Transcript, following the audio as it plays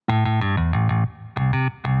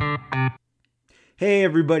Hey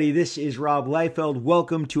everybody, this is Rob Liefeld.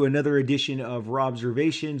 Welcome to another edition of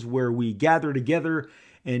Robservations, where we gather together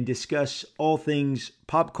and discuss all things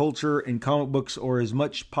pop culture and comic books, or as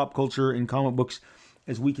much pop culture and comic books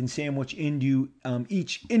as we can sandwich into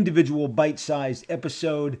each individual bite-sized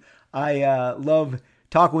episode. I love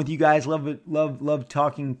talking with you guys, love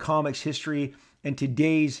talking comics history, and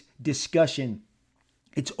today's discussion,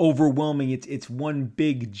 it's overwhelming. It's one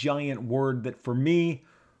big giant word that for me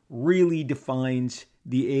really defines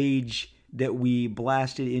the age that we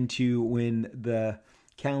blasted into when the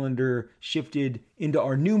calendar shifted into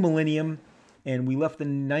our new millennium, and we left the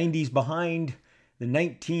 90s behind, the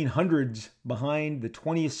 1900s behind, the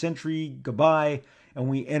 20th century goodbye, and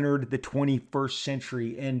we entered the 21st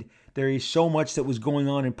century. And there is so much that was going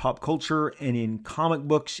on in pop culture and in comic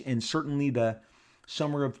books, and certainly the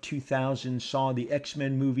summer of 2000 saw the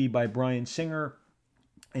X-Men movie by Bryan Singer,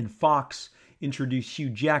 and Fox introduce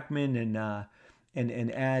Hugh Jackman and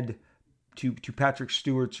add to Patrick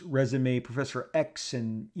Stewart's resume Professor X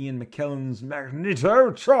and Ian McKellen's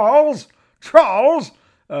Magneto. Charles,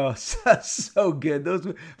 so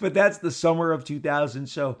good. But that's the summer of 2000.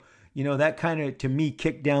 So that kind of to me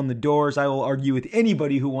kicked down the doors. I will argue with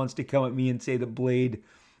anybody who wants to come at me and say that Blade,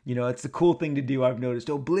 it's the cool thing to do. I've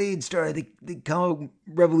noticed. Oh, Blade started the comic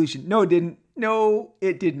revolution. No, it didn't. No,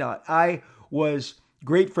 it did not. I was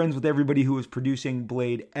great friends with everybody who was producing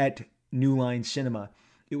Blade at New Line Cinema.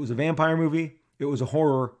 It was a vampire movie. It was a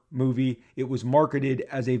horror movie. It was marketed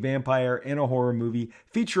as a vampire and a horror movie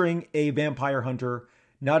featuring a vampire hunter,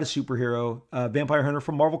 not a superhero, a vampire hunter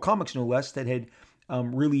from Marvel Comics, no less, that had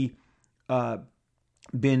really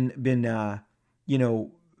been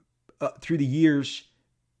through the years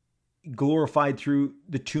glorified through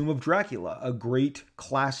The Tomb of Dracula, a great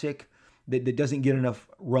classic that doesn't get enough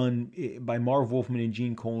run by Marv Wolfman and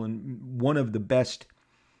Gene Colan, one of the best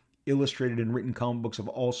illustrated and written comic books of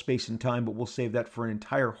all space and time, but we'll save that for an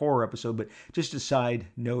entire horror episode. But just a side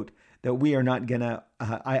note that we are not gonna,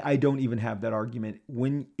 I don't even have that argument.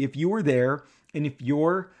 If you were there and if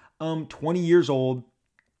you're 20 years old,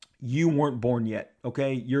 you weren't born yet,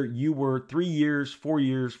 okay? You were 3 years, 4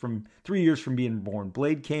 years from 3 years from being born.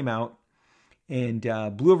 Blade came out and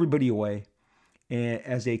blew everybody away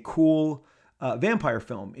as a cool vampire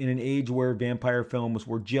film in an age where vampire films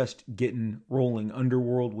were just getting rolling.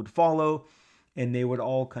 Underworld would follow, and they would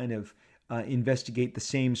all kind of investigate the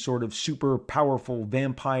same sort of super powerful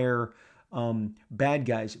vampire bad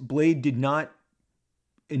guys. Blade did not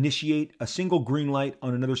initiate a single green light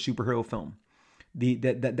on another superhero film.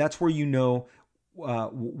 That's where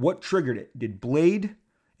what triggered it. Did Blade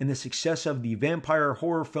and the success of the vampire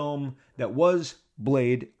horror film that was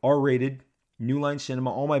Blade, R-rated, New Line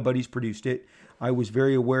Cinema, all my buddies produced it. I was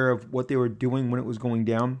very aware of what they were doing when it was going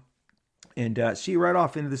down. And see right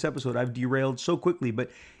off into this episode, I've derailed so quickly,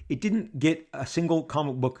 but it didn't get a single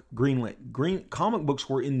comic book greenlit. Comic books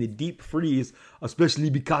were in the deep freeze,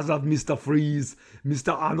 especially because of Mr. Freeze,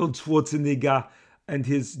 Mr. Arnold Schwarzenegger, and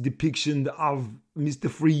his depiction of Mr.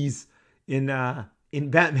 Freeze in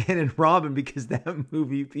Batman and Robin, because that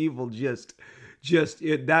movie, people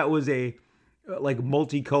that was a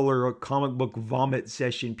multicolor comic book vomit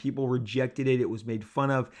session. People rejected it. It was made fun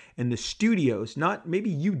of. And the studios, maybe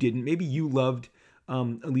you didn't. Maybe you loved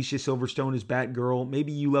Alicia Silverstone as Batgirl.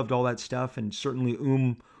 Maybe you loved all that stuff. And certainly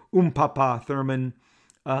Papa Thurman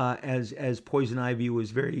as Poison Ivy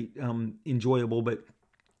was very enjoyable. But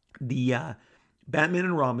the Batman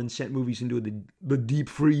and Robin sent movies into the deep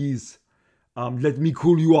freeze. Let me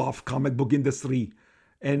cool you off, comic book industry.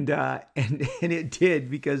 And it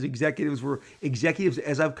did, because executives,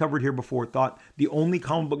 as I've covered here before, thought the only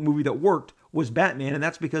comic book movie that worked was Batman, and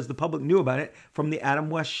that's because the public knew about it from the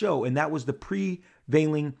Adam West show, and that was the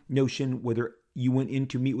prevailing notion. Whether you went in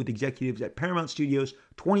to meet with executives at Paramount Studios,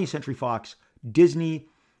 20th Century Fox, Disney,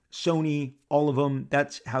 Sony, all of them,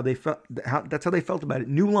 that's how they felt. That's how they felt about it.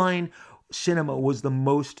 New Line Cinema was the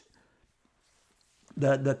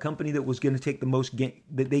company that was going to take the most,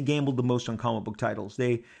 that they gambled the most on comic book titles.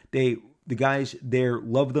 The guys there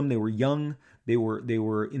loved them. They were young. They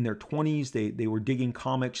were in their 20s. They were digging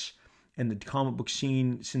comics and the comic book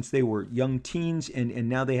scene since they were young teens, and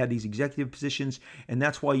now they had these executive positions, and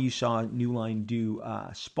that's why you saw New Line do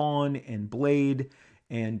Spawn and Blade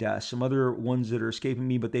and some other ones that are escaping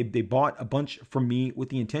me, but they bought a bunch from me with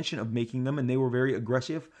the intention of making them, and they were very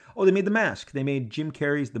aggressive. Oh, they made The Mask. They made Jim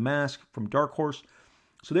Carrey's The Mask from Dark Horse.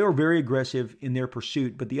 So they were very aggressive in their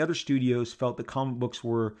pursuit, but the other studios felt the comic books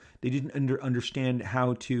they didn't understand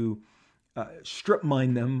how to strip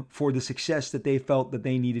mine them for the success that they felt that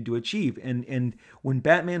they needed to achieve. And when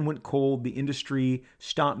Batman went cold, the industry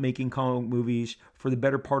stopped making comic movies for the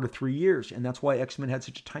better part of 3 years, and that's why X-Men had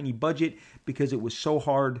such a tiny budget, because it was so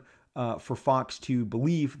hard for Fox to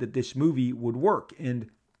believe that this movie would work. And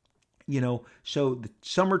so the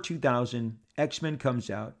summer 2000, X-Men comes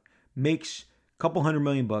out, makes a couple $100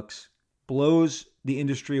 million, blows the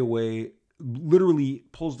industry away, literally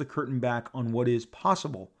pulls the curtain back on what is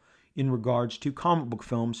possible in regards to comic book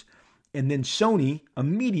films. And then Sony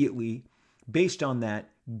immediately, based on that,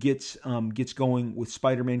 gets going with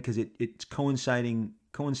Spider-Man, because it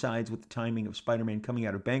coincides with the timing of Spider-Man coming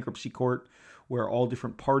out of bankruptcy court, where all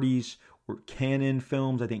different parties were Canon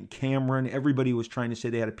Films, I think Cameron, everybody was trying to say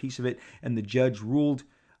they had a piece of it, and the judge ruled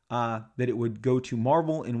that it would go to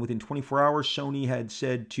Marvel. And within 24 hours, Sony had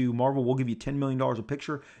said to Marvel, we'll give you $10 million a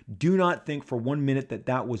picture. Do not think for 1 minute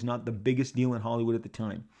that was not the biggest deal in Hollywood at the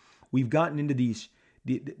time. We've gotten into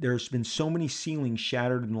there's been so many ceilings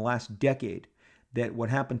shattered in the last decade that what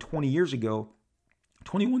happened 21 years ago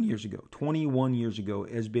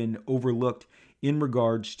has been overlooked in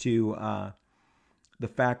regards to the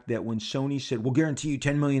fact that when Sony said, we'll guarantee you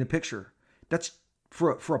 $10 million a picture, that's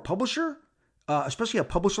for a publisher, especially a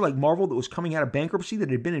publisher like Marvel that was coming out of bankruptcy, that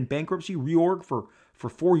had been in bankruptcy reorg for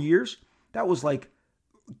 4 years. That was like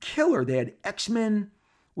killer. They had X-Men,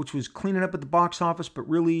 which was cleaning up at the box office, but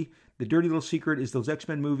really the dirty little secret is those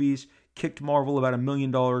X-Men movies kicked Marvel about $1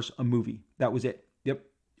 million a movie. That was it. Yep.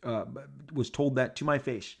 Was told that to my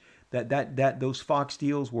face. That those Fox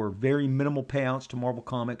deals were very minimal payouts to Marvel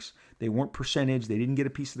Comics. They weren't percentage. They didn't get a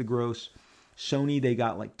piece of the gross. Sony, they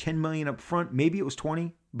got like $10 million up front. Maybe it was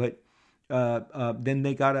 20, but then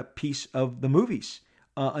they got a piece of the movies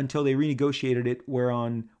until they renegotiated it.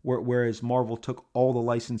 Whereas Marvel took all the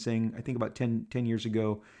licensing, I think about 10 years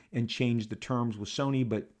ago, and changed the terms with Sony.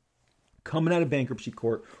 But coming out of bankruptcy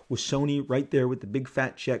court with Sony right there with the big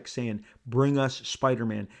fat check saying, bring us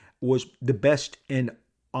Spider-Man, was the best and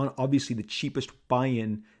obviously the cheapest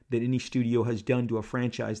buy-in that any studio has done to a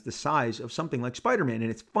franchise the size of something like Spider-Man.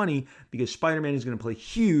 And it's funny because Spider-Man is going to play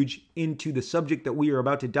huge into the subject that we are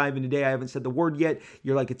about to dive into today. I haven't said the word yet.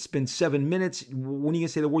 You're like, it's been 7 minutes. When are you going to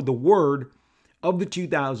say the word? The word of the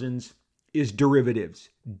 2000s is derivatives.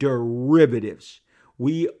 Derivatives.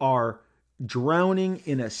 We are drowning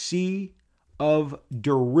in a sea of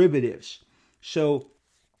derivatives. So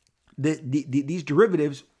these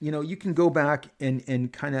derivatives, you can go back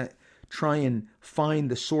and kind of try and find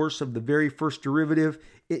the source of the very first derivative.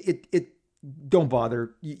 It don't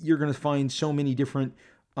bother. You're going to find so many different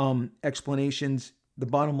explanations. The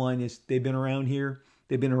bottom line is they've been around here.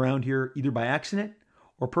 They've been around here either by accident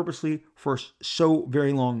or purposely for so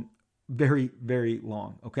very long, very, very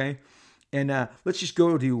long. Okay. And let's just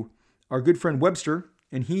go to our good friend Webster,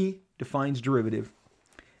 and he defines derivative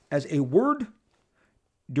as a word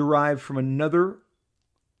derived from another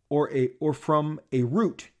or from a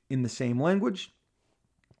root in the same language,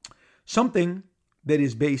 something that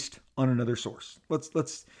is based on another source.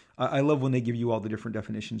 I love when they give you all the different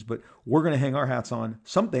definitions, but we're going to hang our hats on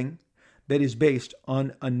something that is based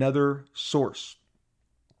on another source.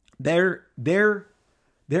 Therein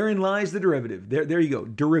lies the derivative. There you go.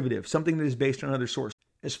 Derivative, something that is based on another source.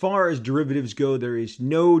 As far as derivatives go, there is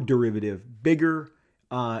no derivative bigger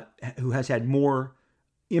who has had more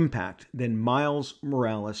impact than Miles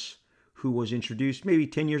Morales, who was introduced maybe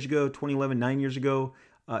 10 years ago, 2011, 9 years ago,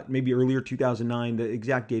 maybe earlier, 2009. The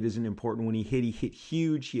exact date isn't important. When he hit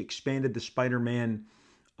huge. He expanded the Spider-Man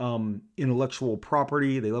intellectual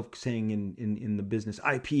property. They love saying in the business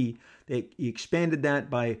IP. He expanded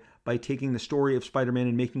that by taking the story of Spider-Man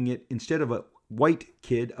and making it, instead of a white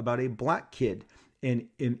kid, about a black kid, and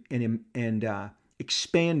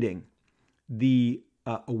expanding the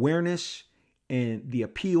awareness and the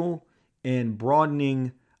appeal and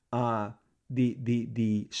broadening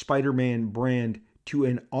the Spider-Man brand to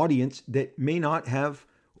an audience that may not have,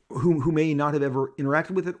 who may not have ever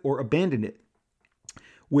interacted with it or abandoned it.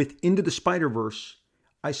 With Into the Spider-Verse,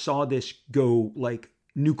 I saw this go like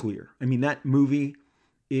nuclear. I mean, that movie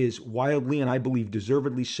is wildly, and I believe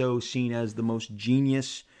deservedly so, seen as the most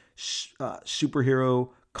genius superhero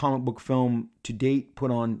comic book film to date,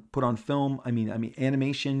 put on film. I mean,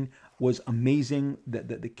 animation was amazing.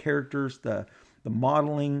 The characters, the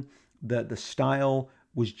modeling, the style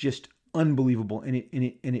was just unbelievable, and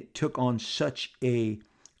it took on such a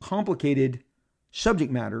complicated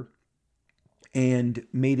subject matter and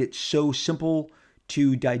made it so simple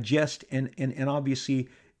to digest, and obviously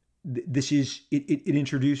it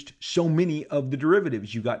introduced so many of the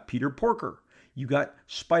derivatives. You got Peter Porker, you got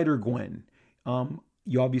Spider-Gwen,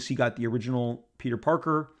 you obviously got the original Peter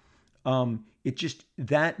Parker, It just,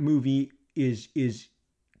 that movie is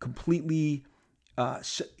completely,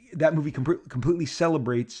 that movie completely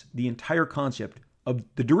celebrates the entire concept of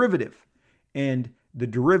the derivative, and the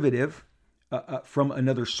derivative from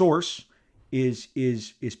another source is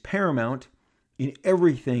paramount in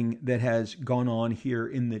everything that has gone on here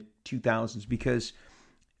in the 2000s, because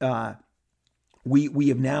we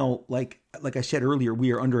have now, like I said earlier,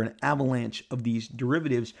 we are under an avalanche of these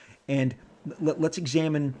derivatives, and let's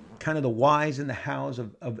examine kind of the whys and the hows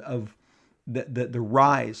of the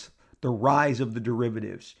rise of the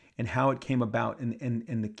derivatives and how it came about,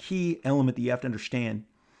 and the key element that you have to understand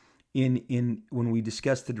in when we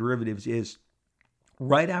discuss the derivatives is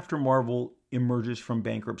right after Marvel emerges from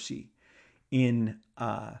bankruptcy in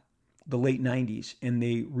the late 90s, and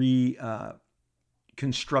they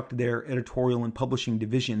reconstruct their editorial and publishing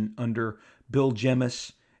division under Bill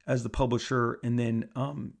Jemas as the publisher, and then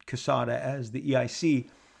Quesada as the EIC.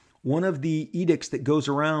 One of the edicts that goes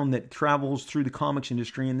around that travels through the comics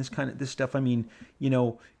industry and this stuff, I mean,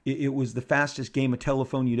 it was the fastest game of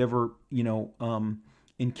telephone you'd ever,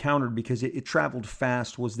 encountered, because it traveled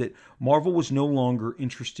fast, was that Marvel was no longer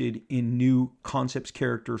interested in new concepts,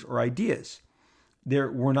 characters, or ideas.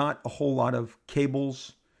 There were not a whole lot of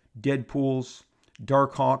Cables, Deadpools,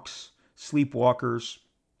 Darkhawks, Sleepwalkers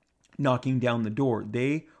knocking down the door.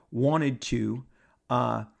 They wanted to,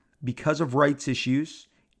 because of rights issues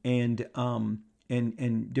and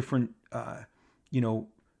different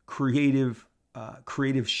creative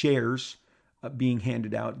shares being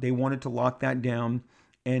handed out, they wanted to lock that down.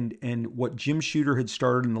 And what Jim Shooter had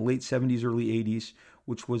started in the late 70s, early 80s,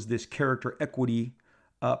 which was this character equity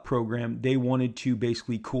program, they wanted to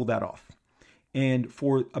basically cool that off. And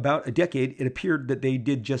for about a decade, it appeared that they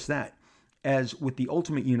did just that. As with the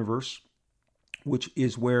Ultimate Universe, which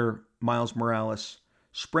is where Miles Morales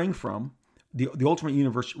sprang from, the Ultimate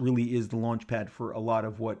Universe really is the launch pad for a lot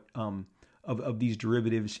of what of these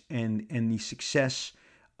derivatives, and the success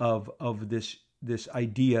of this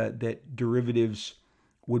idea that derivatives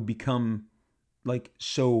would become like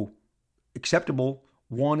so acceptable,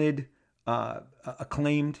 wanted,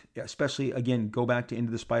 acclaimed, especially, again, go back to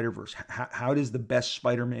Into the Spider-Verse. How does the best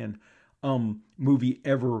Spider-Man movie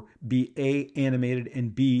ever be A, animated,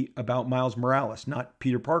 and B, about Miles Morales, not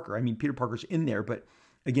Peter Parker? I mean, Peter Parker's in there, but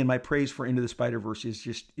again, my praise for Into the Spider-Verse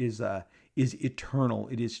is eternal.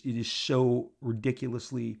 It is so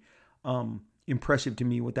ridiculously impressive to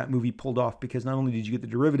me what that movie pulled off, because not only did you get the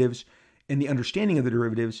derivatives and the understanding of the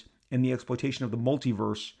derivatives and the exploitation of the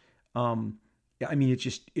multiverse, I mean,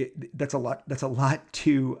 that's a lot. That's a lot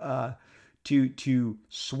to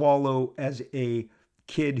swallow as a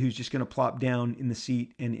kid who's just going to plop down in the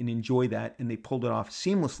seat and enjoy that. And they pulled it off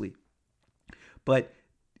seamlessly. But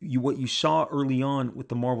what you saw early on with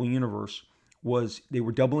the Marvel Universe was they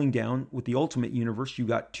were doubling down with the Ultimate Universe. You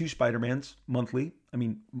got 2 Spider-Mans monthly. I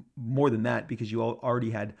mean, more than that, because you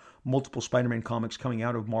already had multiple Spider-Man comics coming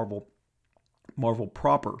out of Marvel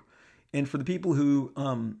proper. And for the people who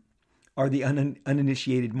are the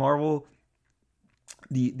uninitiated, Marvel,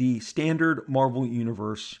 the standard Marvel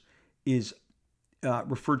Universe is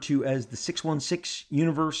referred to as the 616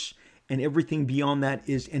 universe, and everything beyond that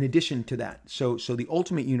is in addition to that. So the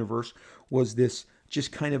Ultimate Universe was this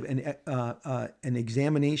just kind of an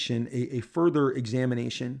examination, a further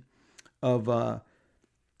examination of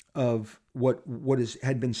what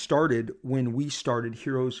had been started when we started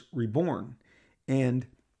Heroes Reborn, and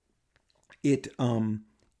it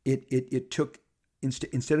took,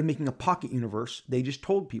 instead of making a pocket universe, they just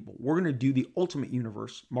told people, we're going to do the Ultimate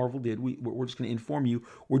Universe. Marvel did. We're just going to inform you,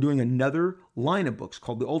 we're doing another line of books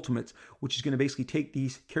called the Ultimates, which is going to basically take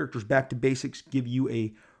these characters back to basics, give you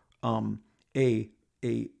a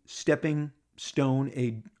stepping stone,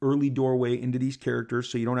 a early doorway into these characters,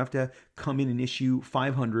 so you don't have to come in issue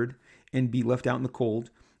 500 and be left out in the cold.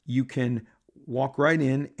 You can walk right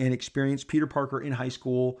in and experience Peter Parker in high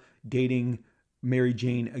school, dating Mary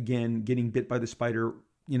Jane again, getting bit by the spider,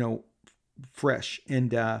 fresh.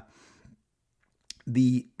 And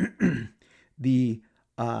the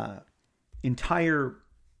entire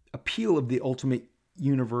appeal of the Ultimate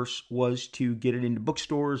Universe was to get it into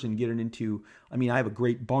bookstores and get it into, I mean, I have a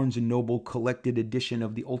great Barnes & Noble collected edition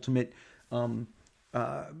of the Ultimate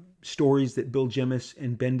stories that Bill Jemas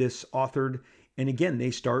and Bendis authored. And again,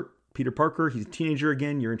 they start Peter Parker, he's a teenager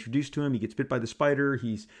again, you're introduced to him, he gets bit by the spider,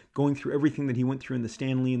 he's going through everything that he went through in the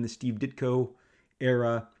Stan Lee and the Steve Ditko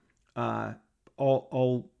era,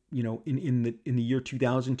 all in the year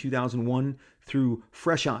 2000, 2001, through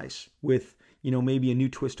fresh eyes with, maybe a new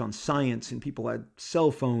twist on science, and people had cell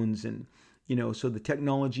phones, and, So the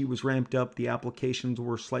technology was ramped up, the applications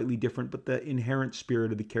were slightly different, but the inherent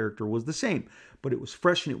spirit of the character was the same. But it was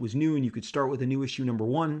fresh and it was new, and you could start with a new issue number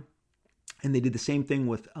one. And they did the same thing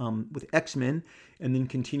with X-Men, and then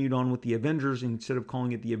continued on with the Avengers. Instead of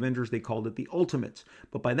calling it the Avengers, they called it the Ultimates.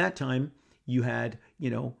 But by that time, you had,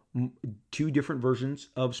 two different versions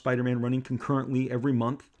of Spider-Man running concurrently every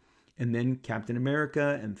month. And then Captain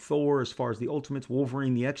America and Thor, as far as the Ultimates,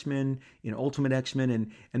 Wolverine, the X-Men, Ultimate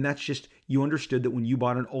X-Men. And that's just, you understood that when you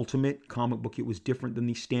bought an Ultimate comic book, it was different than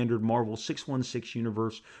the standard Marvel 616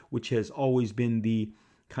 universe, which has always been the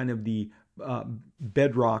kind of the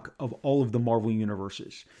bedrock of all of the Marvel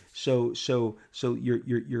universes. So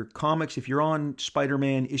your comics, if you're on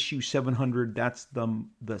Spider-Man issue 700, that's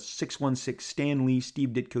the 616 Stan Lee, Steve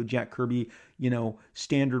Ditko, Jack Kirby,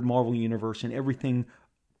 standard Marvel universe, and everything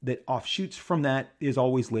that offshoots from that is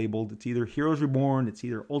always labeled. It's either Heroes Reborn, it's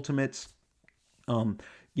either Ultimates.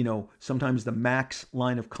 Sometimes the Max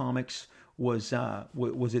line of comics was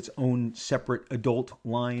its own separate adult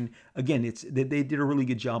line. Again, they did a really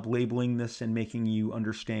good job labeling this and making you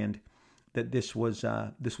understand that this was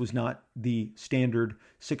not the standard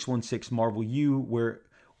 616 Marvel U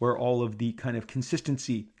where all of the kind of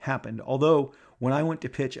consistency happened. Although when I went to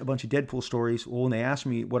pitch a bunch of Deadpool stories, when they asked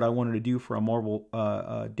me what I wanted to do for a Marvel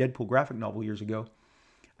Deadpool graphic novel years ago,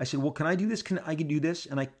 I said, well, can I do this? Can I do this?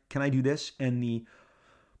 And can I do this? And the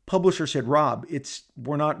publisher said, Rob,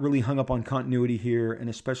 we're not really hung up on continuity here, and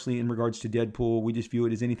especially in regards to Deadpool, we just view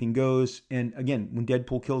it as anything goes. And again, when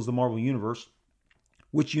Deadpool kills the Marvel universe,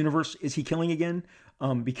 which universe is he killing again?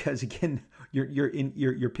 Because again,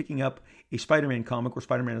 you're picking up a Spider-Man comic where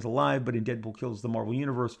Spider-Man is alive, but in Deadpool kills the Marvel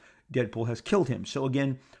universe, Deadpool has killed him. So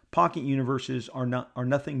again, pocket universes are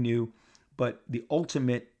nothing new, but the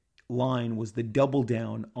Ultimate line was the double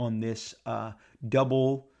down on this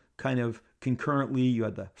double kind of concurrently. You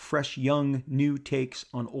had the fresh, young, new takes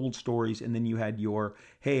on old stories, and then you had your,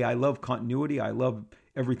 hey, I love continuity, I love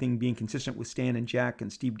everything being consistent with Stan and Jack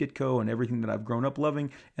and Steve Ditko and everything that I've grown up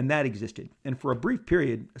loving, and that existed. And for a brief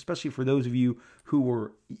period, especially for those of you who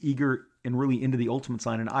were eager and really into the Ultimates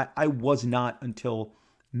line, and I was not until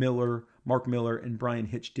Mark Miller and Brian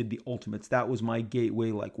Hitch did the Ultimates. That was my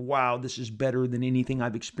gateway, like, wow, this is better than anything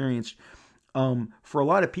I've experienced. For a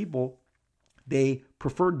lot of people, they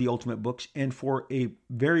preferred the Ultimate books, and for a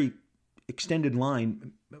very extended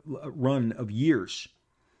run of years,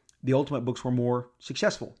 the Ultimate books were more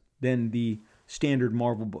successful than the standard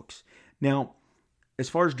Marvel books. Now, as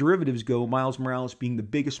far as derivatives go, Miles Morales being the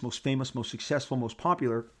biggest, most famous, most successful, most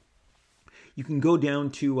popular, you can go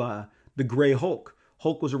down to the Gray Hulk.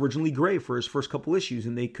 Hulk was originally gray for his first couple issues,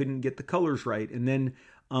 and they couldn't get the colors right. And then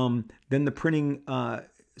the printing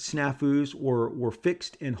snafus were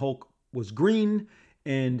fixed, and Hulk was green.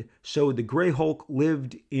 And so the Gray Hulk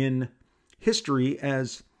lived in history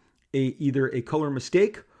as either a color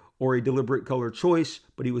mistake or a deliberate color choice,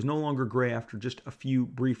 but he was no longer gray after just a few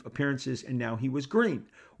brief appearances, and now he was green.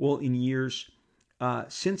 Well, in years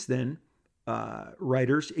since then,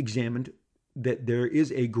 writers examined that there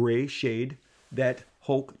is a gray shade that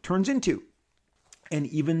Hulk turns into, and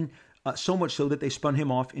even so much so that they spun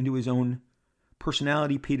him off into his own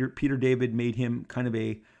personality. Peter David made him kind of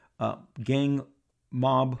a gang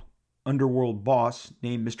mob underworld boss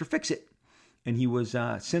named Mr. Fix-It. And he was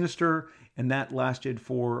sinister, and that lasted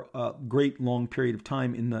for a great long period of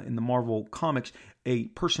time in the Marvel comics. A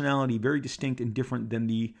personality very distinct and different than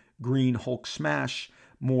the Green Hulk Smash,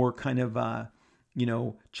 more kind of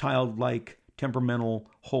childlike, temperamental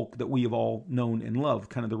Hulk that we have all known and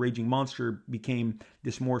loved. Kind of the raging monster became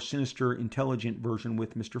this more sinister, intelligent version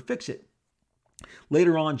with Mr. Fix-It.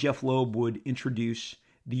 Later on, Jeff Loeb would introduce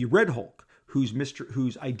the Red Hulk,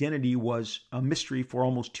 whose identity was a mystery for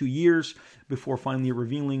almost 2 years before finally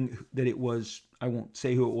revealing that it was, I won't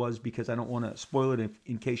say who it was because I don't want to spoil it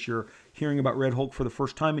in case you're hearing about Red Hulk for the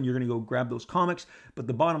first time and you're going to go grab those comics. But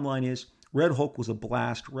the bottom line is, Red Hulk was a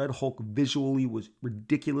blast. Red Hulk visually was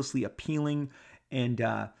ridiculously appealing, and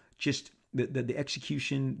just the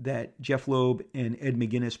execution that Jeff Loeb and Ed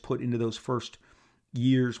McGuinness put into those first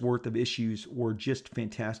years worth of issues were just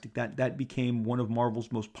fantastic. That became one of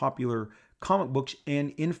Marvel's most popular comic books,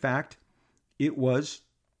 and in fact, it was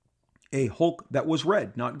a Hulk that was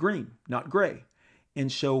red, not green, not gray. And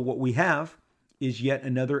so what we have is yet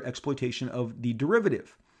another exploitation of the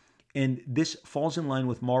derivative. And this falls in line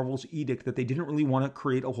with Marvel's edict that they didn't really want to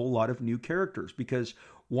create a whole lot of new characters, because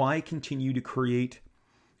why continue to create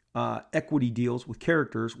equity deals with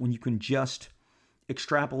characters when you can just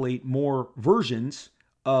extrapolate more versions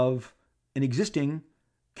of an existing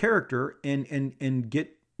character and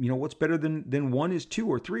get what's better than one is two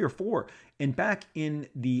or three or four. And back in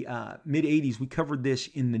the mid 80s, we covered this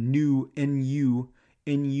in the new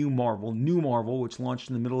NU Marvel, New Marvel, which launched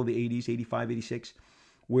in the middle of the 80s, 85, 86,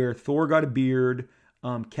 where Thor got a beard,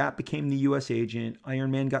 Cap became the U.S. agent, Iron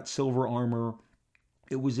Man got silver armor.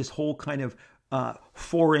 It was this whole kind of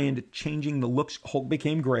foray into changing the looks. Hulk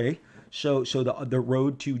became gray, so the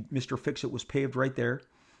road to Mr. Fix-It was paved right there.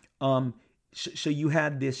 So you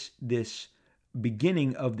had this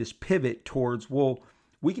beginning of this pivot towards, well,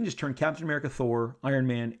 we can just turn Captain America, Thor, Iron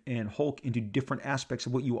Man, and Hulk into different aspects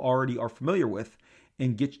of what you already are familiar with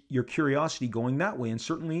and get your curiosity going that way. And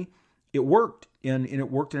certainly it worked, and it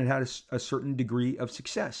worked, and it had a certain degree of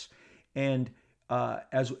success. And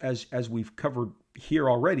as we've covered here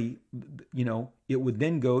already, it would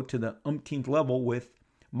then go to the umpteenth level with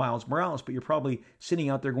Miles Morales. But you're probably sitting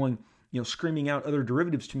out there going, screaming out other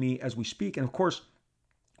derivatives to me as we speak. And of course,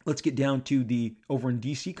 let's get down to over in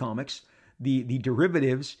DC Comics, the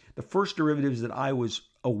derivatives, the first derivatives that I was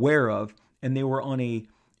aware of, and they were on a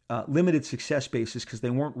limited success basis because they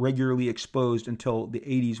weren't regularly exposed until the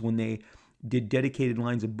 80s when they did dedicated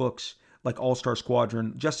lines of books like All-Star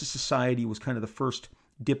Squadron. Justice Society was kind of the first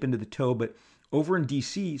dip into the toe, but over in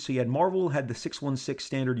DC, so you had Marvel had the 616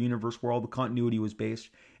 standard universe where all the continuity was based,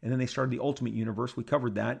 and then they started the Ultimate Universe. We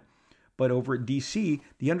covered that. But over at DC,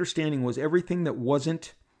 the understanding was everything that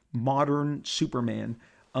wasn't modern Superman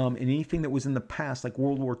and anything that was in the past, like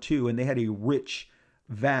World War II, and they had a rich,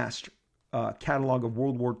 vast catalog of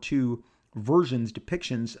World War II versions,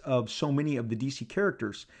 depictions of so many of the DC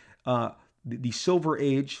characters. The Silver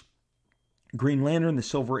Age Green Lantern, the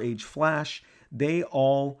Silver Age Flash, they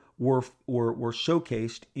all were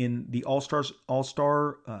showcased in the All-Star.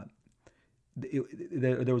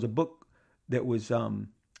 There was a book that was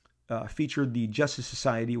featured the Justice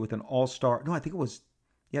Society with an All-Star. No, I think it was,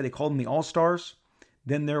 they called them the All-Stars.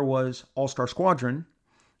 Then there was All-Star Squadron,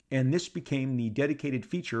 and this became the dedicated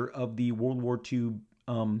feature of the World War II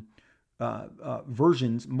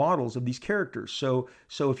versions, models of these characters. So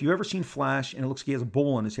if you've ever seen Flash, and it looks like he has a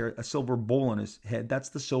bowl on his hair, a silver bowl on his head, that's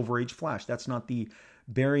the Silver Age Flash. That's not the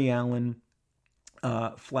Barry Allen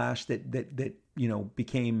Flash that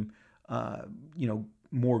became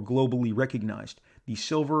more globally recognized. The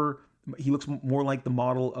silver, he looks more like the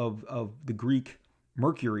model of the Greek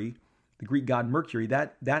Mercury, the Greek god Mercury.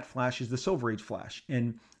 That Flash is the Silver Age Flash.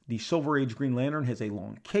 And the Silver Age Green Lantern has a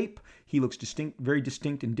long cape. He looks very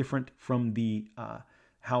distinct and different from the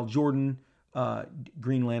Hal Jordan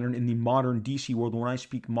Green Lantern in the modern DC world. When I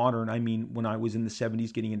speak modern, I mean when I was in the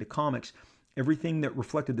 70s getting into comics. Everything that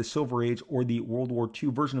reflected the Silver Age or the World War II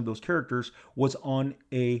version of those characters was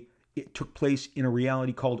it took place in a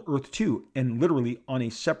reality called Earth 2, and literally on a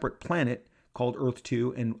separate planet called Earth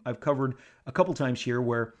 2. And I've covered a couple times here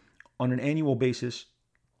where on an annual basis,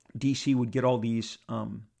 DC would get all these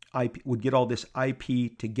this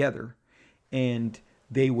IP together, and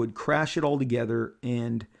they would crash it all together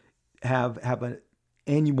and have an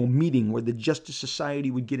annual meeting where the Justice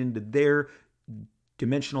Society would get into their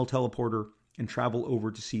dimensional teleporter and travel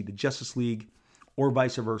over to see the Justice League, or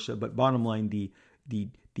vice versa. But bottom line, the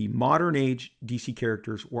modern age DC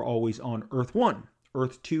characters were always on Earth 1.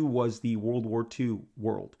 Earth 2 was the World War II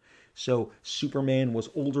world. So Superman was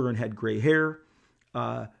older and had gray hair.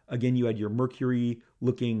 Again, you had your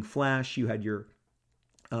Mercury-looking Flash. You had your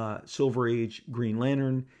Silver Age Green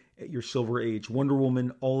Lantern, your Silver Age Wonder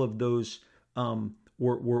Woman. All of those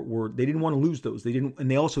were they didn't want to lose those.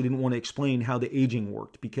 They also didn't want to explain how the aging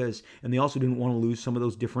worked and they also didn't want to lose some of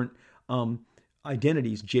those different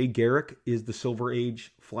identities. Jay Garrick is the Silver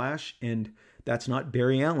Age Flash, and that's not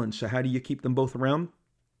Barry Allen. So how do you keep them both around?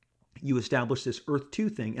 You establish this Earth 2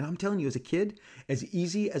 thing. And I'm telling you, as a kid, as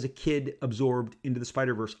easy as a kid absorbed into the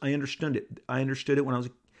Spider-Verse, I understood it. I understood it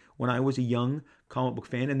when I was a young comic book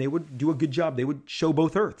fan, and they would do a good job. They would show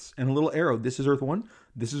both Earths and a little arrow. This is Earth 1.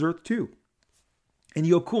 This is Earth 2. And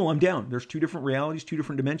you go, cool, I'm down. There's two different realities, two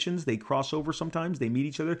different dimensions. They cross over sometimes. They meet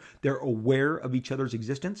each other. They're aware of each other's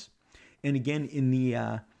existence. And again, in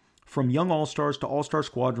the from Young All-Stars to All-Star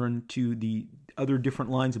Squadron to the other different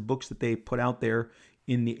lines of books that they put out there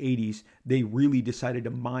in the 80s, they really decided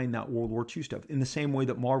to mine that World War II stuff in the same way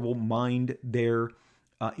that Marvel mined their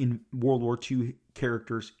in World War II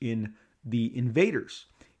characters in The Invaders.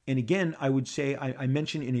 And again, I would say, I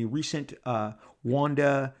mentioned in a recent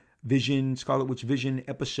Wanda Vision, Scarlet Witch Vision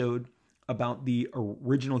episode about the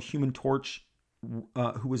original Human Torch,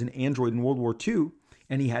 who was an android in World War II,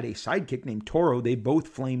 and he had a sidekick named Toro. They both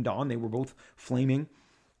flamed on. They were both flaming.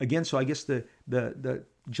 Again, so I guess the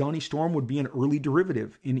Johnny Storm would be an early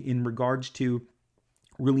derivative in regards to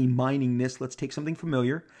really mining this. Let's take something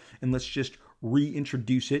familiar and let's just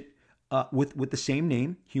reintroduce it with the same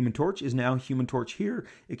name. Human Torch is now Human Torch here,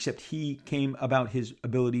 except he came about his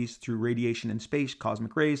abilities through radiation in space,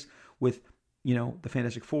 cosmic rays, with, the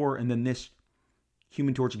Fantastic Four, and then this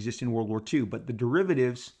Human Torch exists in World War II. But the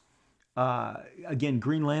derivatives, again,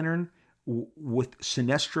 Green Lantern with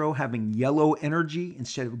Sinestro having yellow energy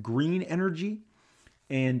instead of green energy,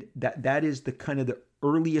 and that is the kind of the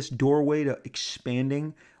earliest doorway to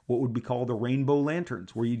expanding what would be called the Rainbow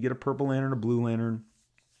Lanterns, where you'd get a Purple Lantern, a Blue Lantern,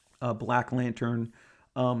 a Black Lantern.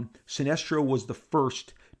 Sinestro was the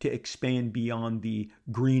first to expand beyond the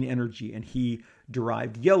green energy, and he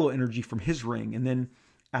derived yellow energy from his ring. And then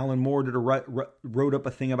Alan Moore wrote up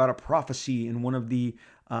a thing about a prophecy in one of the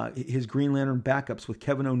his Green Lantern backups with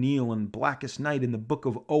Kevin O'Neill and Blackest Night in the Book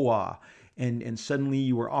of Oa. And suddenly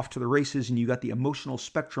you were off to the races, and you got the emotional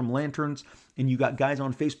spectrum lanterns, and you got guys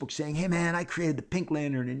on Facebook saying, hey man, I created the Pink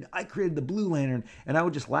Lantern and I created the Blue Lantern. And I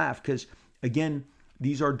would just laugh because, again,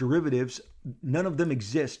 these are derivatives. None of them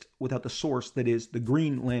exist without the source that is the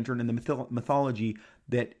Green Lantern and the mythology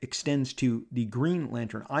that extends to the Green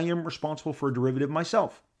Lantern. I am responsible for a derivative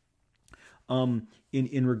myself.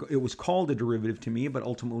 It was called a derivative to me, but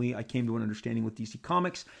ultimately I came to an understanding with DC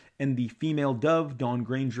Comics, and the female Dove, Dawn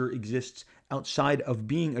Granger, exists outside of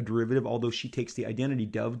being a derivative. Although she takes the identity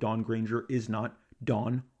Dove, Dawn Granger is not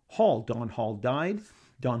Dawn Hall. Dawn Hall died.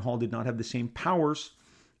 Dawn Hall did not have the same powers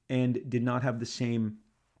and did not have the same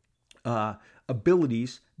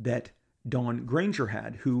abilities that Dawn Granger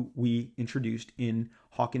had, who we introduced in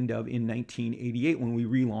Hawk and Dove in 1988 when we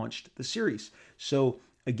relaunched the series. So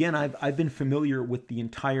again, I've been familiar with the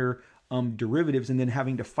entire derivatives, and then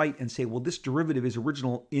having to fight and say, well, this derivative is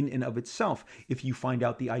original in and of itself. If you find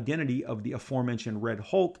out the identity of the aforementioned Red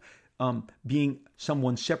Hulk, being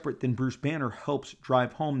someone separate than Bruce Banner helps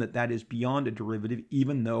drive home that is beyond a derivative,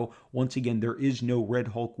 even though, once again, there is no Red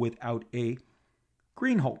Hulk without a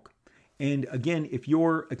Green Hulk. And again, if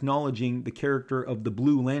you're acknowledging the character of the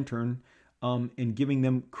Blue Lantern and giving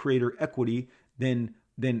them creator equity, then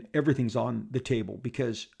everything's on the table,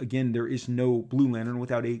 because again, there is no Blue Lantern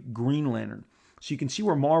without a Green Lantern. So you can see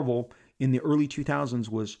where Marvel in the early 2000s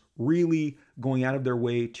was really going out of their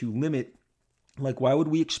way to limit, like, why would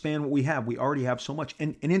we expand what we have? We already have so much.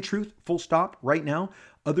 And in truth, full stop, right now,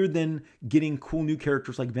 other than getting cool new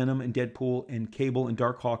characters like Venom and Deadpool and Cable and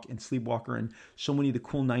Darkhawk and Sleepwalker and so many of the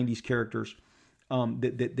cool 90s characters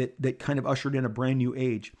that kind of ushered in a brand new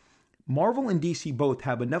age, Marvel and DC both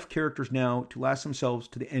have enough characters now to last themselves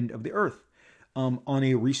to the end of the earth. On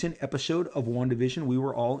a recent episode of WandaVision, we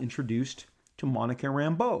were all introduced to Monica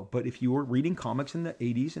Rambeau. But if you were reading comics in the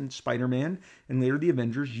 80s and Spider-Man and later the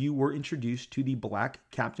Avengers, you were introduced to the Black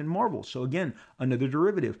Captain Marvel. So again, another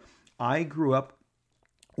derivative. I grew up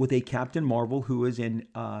with a Captain Marvel who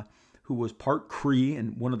was part Kree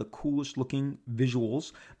and one of the coolest looking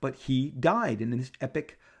visuals, but he died in this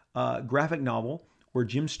epic graphic novel where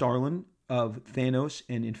Jim Starlin of Thanos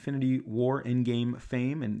and Infinity War Endgame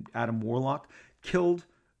fame and Adam Warlock killed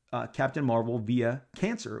Captain Marvel via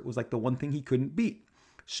cancer. It was like the one thing he couldn't beat.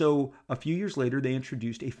 So a few years later, they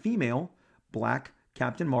introduced a female Black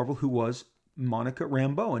Captain Marvel who was Monica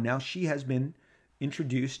Rambeau, and now she has been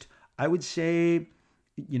introduced, I would say,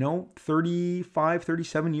 35,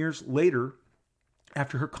 37 years later,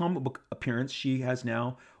 after her comic book appearance. She has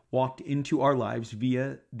now walked into our lives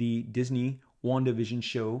via the Disney WandaVision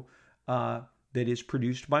show that is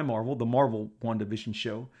produced by Marvel, the Marvel WandaVision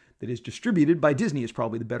show that is distributed by Disney is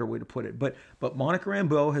probably the better way to put it. But Monica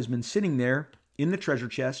Rambeau has been sitting there in the treasure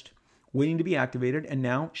chest waiting to be activated, and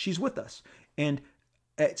now she's with us. And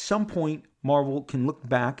at some point, Marvel can look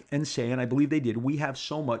back and say, and I believe they did, we have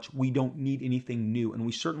so much, we don't need anything new, and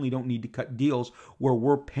we certainly don't need to cut deals where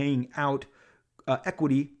we're paying out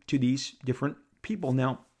equity to these different people.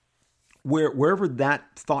 Now, wherever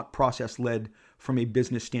that thought process led from a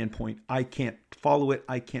business standpoint, I can't follow it,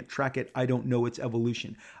 I can't track it, I don't know its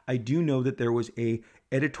evolution. I do know that there was a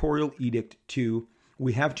editorial edict to,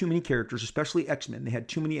 we have too many characters, especially X-Men. They had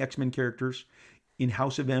too many X-Men characters in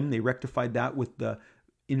House of M. They rectified that with the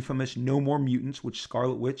infamous No More Mutants, which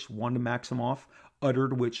Scarlet Witch, Wanda Maximoff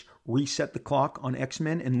uttered, which reset the clock on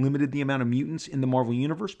X-Men and limited the amount of mutants in the Marvel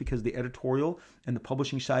Universe, because the editorial and the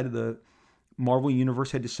publishing side of the Marvel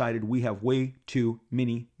Universe had decided we have way too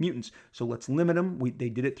many mutants, so let's limit them. They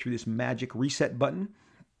did it through this magic reset button,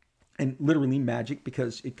 and literally magic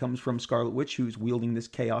because it comes from Scarlet Witch, who's wielding this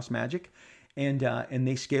chaos magic, and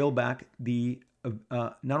they scale back the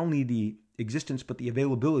not only the existence but the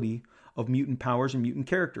availability of mutant powers and mutant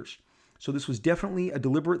characters. So this was definitely a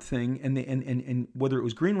deliberate thing, and whether it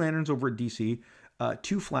was Green Lanterns over at DC,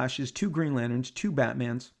 2 Flashes, 2 Green Lanterns, 2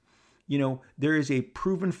 Batmans, there is a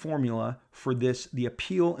proven formula for this, the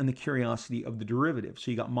appeal and the curiosity of the derivative.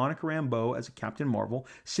 So you got Monica Rambeau as a Captain Marvel.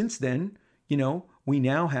 Since then, we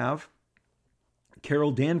now have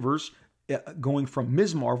Carol Danvers going from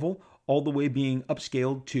Ms. Marvel all the way being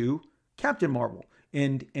upscaled to Captain Marvel.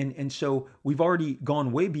 And so we've already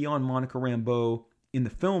gone way beyond Monica Rambeau in the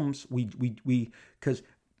films. Because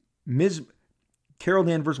Carol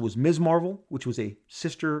Danvers was Ms. Marvel, which was a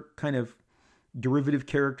sister kind of derivative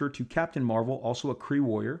character to Captain Marvel, also a Kree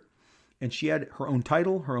warrior. And she had her own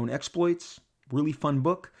title, her own exploits, really fun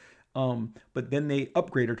book. But then they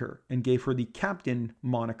upgraded her and gave her the Captain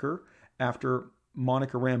moniker after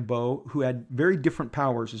Monica Rambeau, who had very different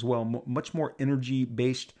powers as well, much more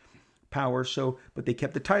energy-based powers. But they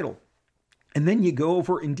kept the title. And then you go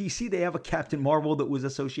over in DC, they have a Captain Marvel that was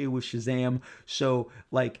associated with Shazam. So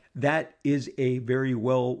that is a very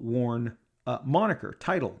well-worn moniker,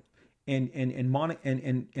 title. And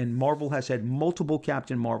Marvel has had multiple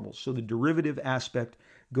Captain Marvels. So the derivative aspect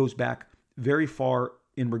goes back very far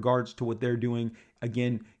in regards to what they're doing.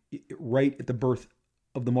 Again, right at the birth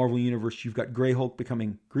of the Marvel Universe, you've got Grey Hulk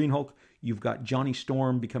becoming Green Hulk. You've got Johnny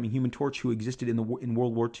Storm becoming Human Torch, who existed in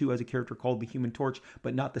World War II as a character called the Human Torch,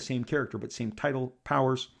 but not the same character, but same title,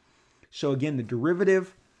 powers. So again, the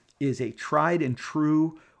derivative is a tried and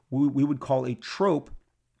true, we would call a trope,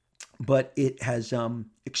 but it has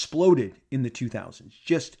exploded in the 2000s.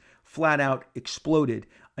 Just flat out exploded.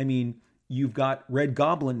 I mean, you've got Red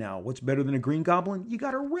Goblin now. What's better than a Green Goblin? You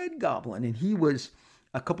got a Red Goblin, and he was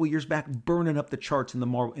a couple years back burning up the charts in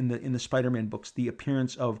the Spider-Man books. The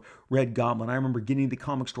appearance of Red Goblin. I remember getting to the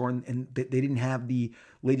comic store and they didn't have the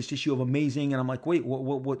latest issue of Amazing, and I'm like, wait,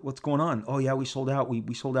 what's going on? Oh yeah, we sold out.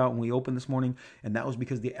 We sold out when we opened this morning, and that was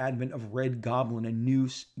because the advent of Red Goblin, a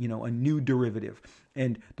new derivative,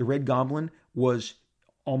 and the Red Goblin was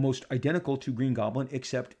almost identical to Green Goblin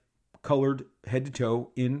except colored head to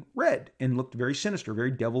toe in red and looked very sinister,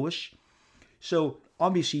 very devilish. So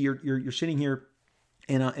obviously you're sitting here.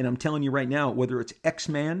 And I'm telling you right now, whether it's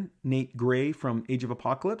X-Man, Nate Gray from Age of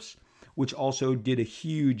Apocalypse, which also did a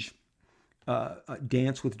huge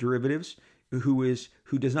dance with derivatives,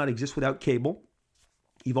 who does not exist without Cable.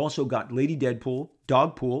 You've also got Lady Deadpool,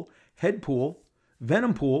 Dogpool, Headpool,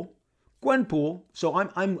 Venompool, Gwenpool. So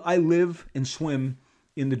I live and swim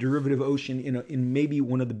in the derivative ocean in maybe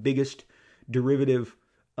one of the biggest derivative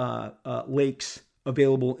lakes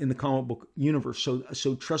available in the comic book universe.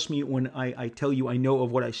 So trust me when I tell you I know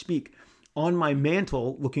of what I speak. On my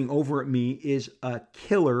mantle, looking over at me, is a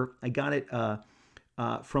killer. I got it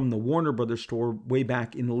from the Warner Brothers store way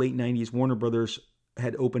back in the late 90s. Warner Brothers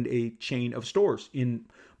had opened a chain of stores in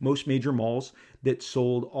most major malls that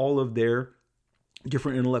sold all of their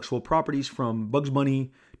different intellectual properties, from Bugs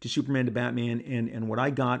Bunny to Superman to Batman. And what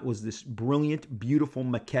I got was this brilliant, beautiful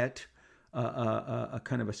maquette, a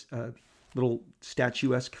kind of a little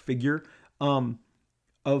statuesque figure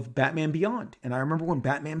of Batman Beyond. And I remember when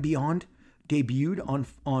Batman Beyond debuted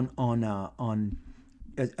on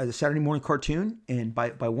as a Saturday morning cartoon and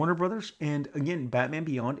by Warner Brothers. And again, Batman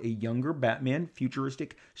Beyond, a younger Batman,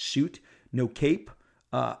 futuristic suit, no cape.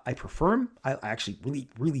 I prefer him. I actually really,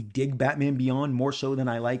 really dig Batman Beyond more so than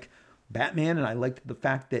I like Batman. And I liked the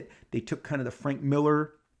fact that they took kind of the Frank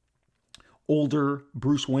Miller, older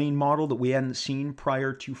Bruce Wayne model that we hadn't seen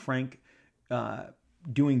prior to Frank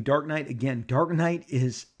doing Dark Knight. Again, Dark Knight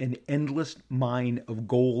is an endless mine of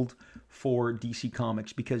gold for DC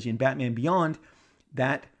Comics, because in Batman Beyond,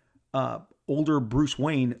 that older Bruce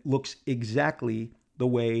Wayne looks exactly the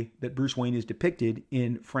way that Bruce Wayne is depicted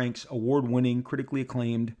in Frank's award-winning, critically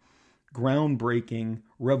acclaimed, groundbreaking,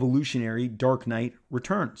 revolutionary Dark Knight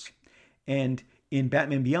Returns. And in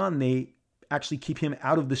Batman Beyond, they actually keep him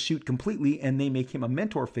out of the suit completely, and they make him a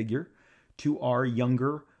mentor figure to our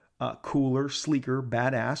younger, cooler, sleeker,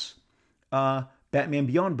 badass Batman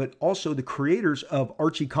Beyond. But also the creators of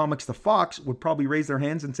Archie Comics The Fox would probably raise their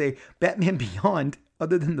hands and say, Batman Beyond,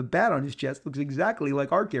 other than the bat on his chest, looks exactly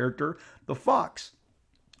like our character, the Fox.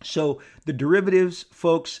 So the derivatives,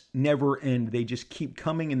 folks, never end. They just keep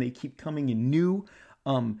coming, and they keep coming in new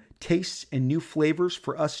tastes and new flavors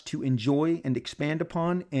for us to enjoy and expand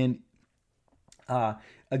upon. And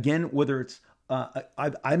again, whether it's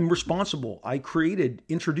I'm responsible. I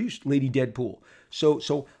introduced Lady Deadpool.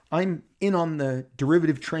 So I'm in on the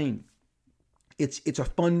derivative train. It's a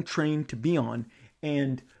fun train to be on.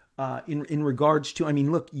 And in regards to, I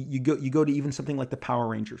mean, look, you go to even something like the Power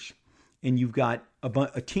Rangers, and you've got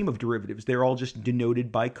a team of derivatives. They're all just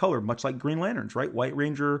denoted by color, much like Green Lanterns, right? White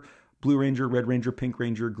Ranger, Blue Ranger, Red Ranger, Pink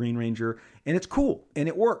Ranger, Green Ranger, and it's cool and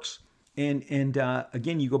it works. And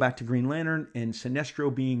again, you go back to Green Lantern and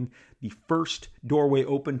Sinestro being the first doorway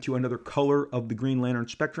open to another color of the Green Lantern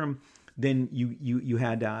spectrum. Then you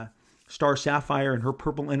had Star Sapphire and her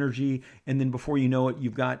purple energy, and then before you know it,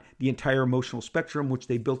 you've got the entire emotional spectrum, which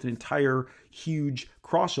they built an entire huge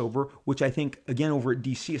crossover. Which I think, again, over at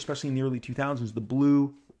DC, especially in the early 2000s, the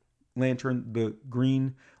Blue Lantern, the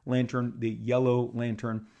Green Lantern, the Yellow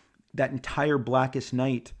Lantern, that entire Blackest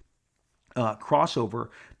Night crossover,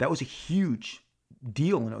 that was a huge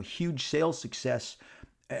deal and a huge sales success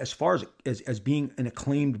as far as being an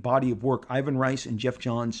acclaimed body of work. Ivan Reis and Jeff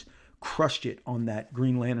Johns crushed it on that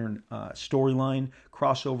Green Lantern storyline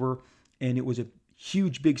crossover, and it was a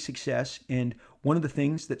huge, big success. And one of the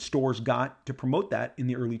things that stores got to promote that in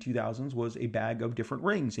the early 2000s was a bag of different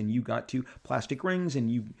rings, and you got to plastic rings,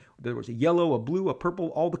 and there was a yellow, a blue, a purple,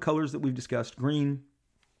 all the colors that we've discussed, green.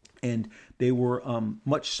 And they were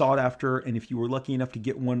much sought after. And if you were lucky enough to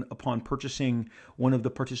get one upon purchasing one of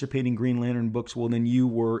the participating Green Lantern books, well, then you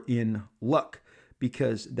were in luck,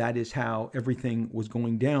 because that is how everything was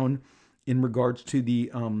going down in regards to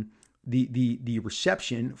the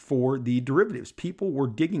reception for the derivatives. People were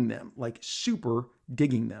digging them, like super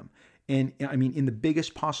digging them. And I mean, in the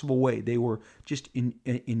biggest possible way, they were just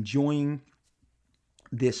enjoying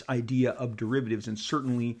this idea of derivatives, and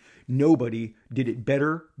certainly nobody did it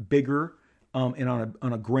better, bigger, and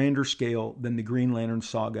on a grander scale than the Green Lantern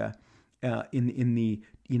saga in the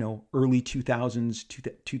early 2000s,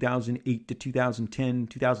 2008 to 2010,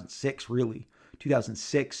 2006, really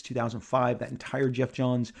 2006, 2005. That entire Jeff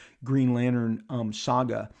Johns Green Lantern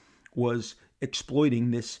saga was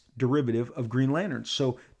exploiting this derivative of Green Lantern.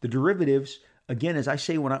 So the derivatives, again, as I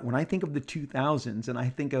say, when I think of the 2000s and I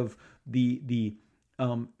think of the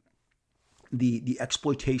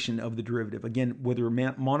exploitation of the derivative. Again, whether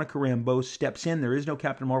Monica Rambeau steps in, there is no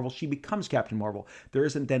Captain Marvel. She becomes Captain Marvel. There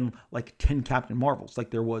isn't then like 10 Captain Marvels like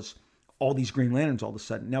there was all these Green Lanterns all of a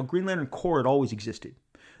sudden. Now, Green Lantern Corps had always existed.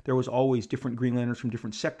 There was always different Green Lanterns from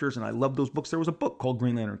different sectors, and I love those books. There was a book called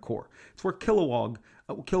Green Lantern Corps. It's where Kilowog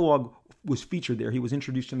was featured there. He was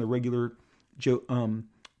introduced in the regular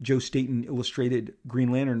Joe Staton illustrated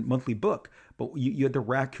Green Lantern monthly book. But you had the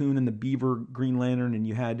raccoon and the beaver Green Lantern, and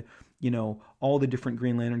you had, all the different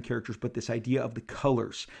Green Lantern characters, but this idea of the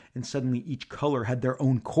colors, and suddenly each color had their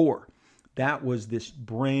own core. That was this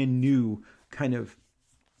brand new kind of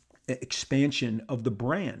expansion of the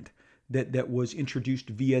brand that was introduced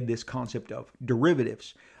via this concept of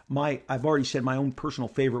derivatives. I've already said my own personal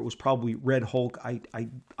favorite was probably Red Hulk.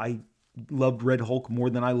 I loved Red Hulk more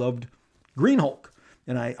than I loved Green Hulk.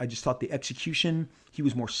 And I just thought the execution, he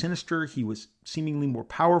was more sinister, he was seemingly more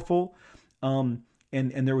powerful, and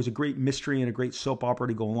there was a great mystery and a great soap opera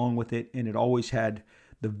to go along with it, and it always had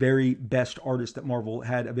the very best artists that Marvel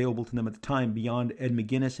had available to them at the time. Beyond Ed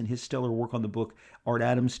McGuinness and his stellar work on the book, Art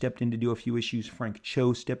Adams stepped in to do a few issues, Frank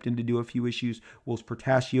Cho stepped in to do a few issues, Whilce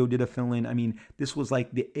Portacio did a fill-in. I mean, this was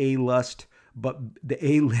like the A-list, but the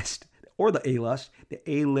A-list, or the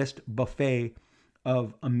A-list buffet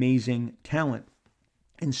of amazing talent.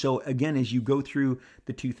 And so again, as you go through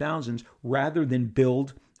the 2000s, rather than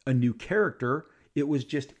build a new character, it was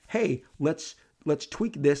just, hey, let's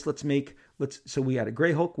tweak this. So we had a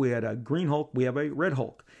Gray Hulk, we had a Green Hulk, we have a Red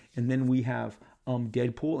Hulk, and then we have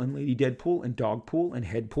Deadpool and Lady Deadpool and Dogpool and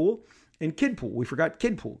Headpool and Kidpool. We forgot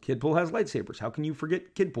Kidpool. Kidpool has lightsabers. How can you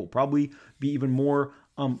forget Kidpool? Probably be even more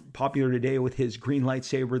popular today with his green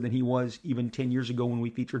lightsaber than he was even 10 years ago when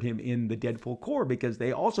we featured him in the Deadpool Corps, because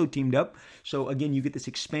they also teamed up. So again, you get this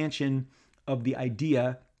expansion of the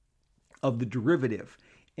idea of the derivative.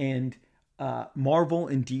 And Marvel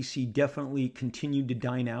and DC definitely continued to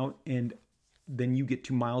dine out. And then you get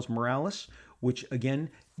to Miles Morales, which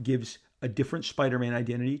again gives a different Spider-Man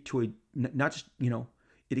identity to not just,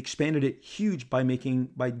 it expanded it huge by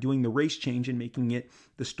doing the race change and making it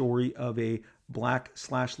the story of a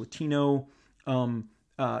Black/Latino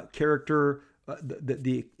character,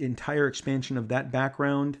 the entire expansion of that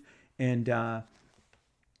background, and I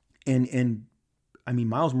mean,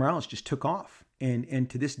 Miles Morales just took off, and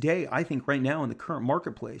to this day, I think right now in the current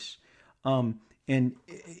marketplace, and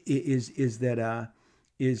is that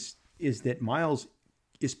Miles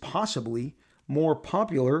is possibly more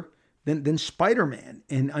popular than Spider-Man.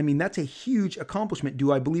 And I mean, that's a huge accomplishment.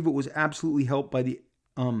 Do I believe it was absolutely helped by the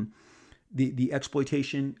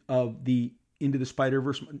exploitation of the Into the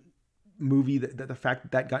Spider-Verse movie, that the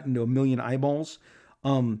fact that got into 1 million eyeballs?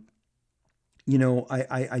 I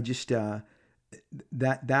just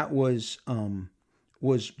that was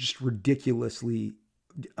just ridiculously.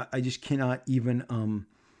 I just cannot even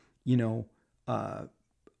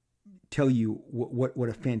tell you what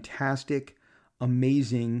a fantastic,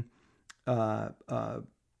 amazing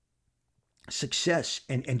success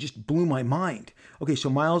and just blew my mind. Okay, so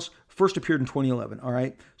Miles first appeared in 2011. All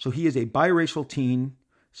right, so he is a biracial teen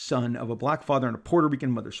son of a black father and a Puerto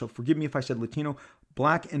Rican mother. So forgive me if I said Latino,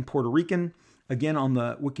 black and Puerto Rican. Again, on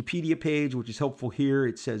the Wikipedia page, which is helpful here,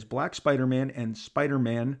 it says Black Spider-Man and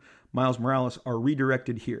Spider-Man Miles Morales are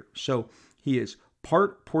redirected here. So he is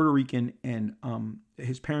part Puerto Rican, and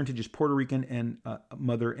his parentage is Puerto Rican and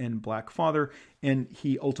mother and black father. And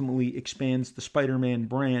he ultimately expands the Spider-Man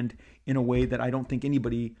brand in a way that I don't think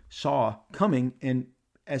anybody saw coming, and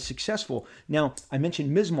as successful. Now, I mentioned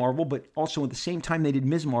Ms. Marvel, but also at the same time they did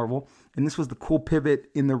Ms. Marvel, and this was the cool pivot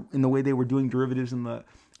in the way they were doing derivatives in the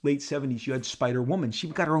late 70s. You had Spider-Woman. She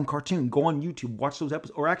got her own cartoon. Go on YouTube, watch those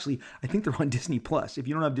episodes. Or actually, I think they're on Disney Plus. If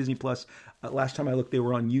you don't have Disney Plus, last time I looked, they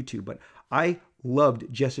were on YouTube. But I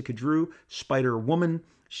loved Jessica Drew, Spider-Woman.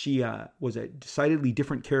 She was a decidedly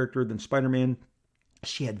different character than Spider-Man.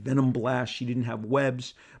 She had Venom Blast. She didn't have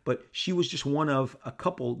webs, but she was just one of a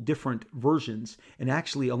couple different versions. And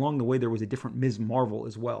actually, along the way, there was a different Ms. Marvel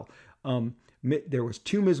as well. There was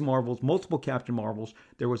two Ms. Marvels, multiple Captain Marvels.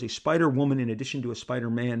 There was a Spider-Woman in addition to a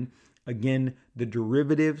Spider-Man. Again, the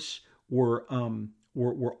derivatives were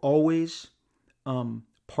always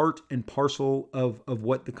part and parcel of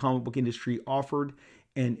what the comic book industry offered,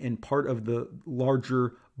 and part of the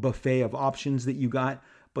larger buffet of options that you got.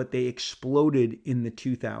 But they exploded in the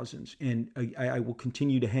 2000s, and I will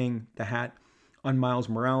continue to hang the hat on Miles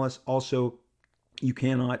Morales. Also, you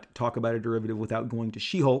cannot talk about a derivative without going to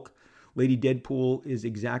She-Hulk. Lady Deadpool is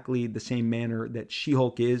exactly the same manner that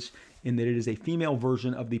She-Hulk is, in that it is a female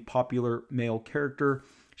version of the popular male character.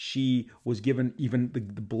 She was given even the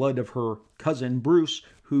blood of her cousin, Bruce,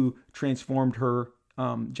 who transformed her,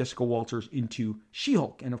 Jessica Walters, into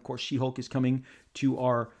She-Hulk. And of course, She-Hulk is coming to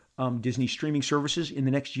our Disney streaming services in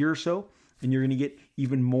the next year or so, and you're going to get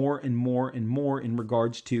even more and more and more in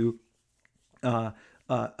regards to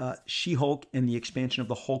She-Hulk and the expansion of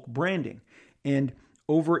the Hulk branding. And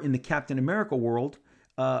over in the Captain America world,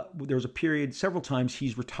 there was a period, several times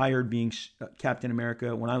he's retired being Captain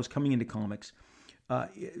America. When I was coming into comics,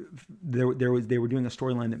 they were doing a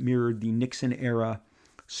storyline that mirrored the Nixon era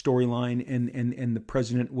storyline, and the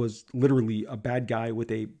president was literally a bad guy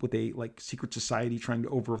with a like secret society trying to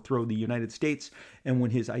overthrow the United States. And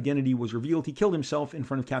when his identity was revealed, he killed himself in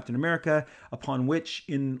front of Captain America, upon which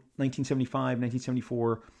in 1975,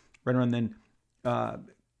 1974, right around then,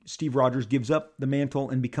 Steve Rogers gives up the mantle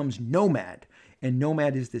and becomes Nomad. And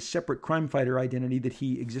Nomad is this separate crime fighter identity that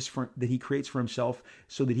he creates for himself,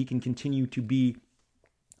 so that he can continue to be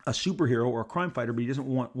a superhero or a crime fighter, but he doesn't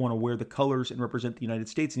want to wear the colors and represent the United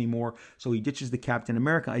States anymore. So he ditches the Captain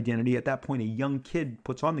America identity. At that point, a young kid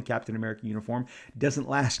puts on the Captain America uniform. Doesn't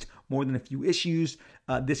last more than a few issues.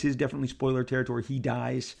 This is definitely spoiler territory. He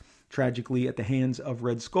dies tragically at the hands of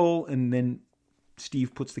Red Skull, and then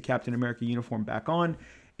Steve puts the Captain America uniform back on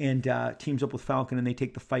and teams up with Falcon, and they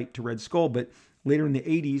take the fight to Red Skull. But later in the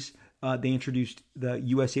 80s, they introduced the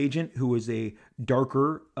U.S. agent, who was a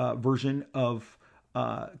darker version of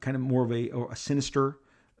kind of more of a sinister,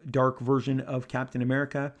 dark version of Captain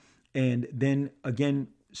America. And then again,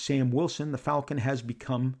 Sam Wilson, the Falcon, has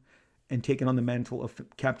become and taken on the mantle of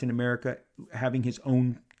Captain America, having his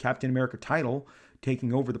own Captain America title,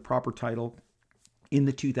 taking over the proper title in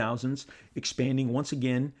the 2000s, expanding once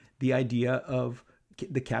again the idea of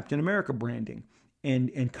the Captain America branding.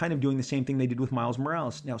 And kind of doing the same thing they did with Miles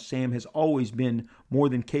Morales. Now, Sam has always been more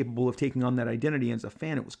than capable of taking on that identity. And as a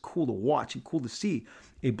fan, it was cool to watch and cool to see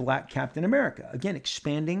a black Captain America. Again,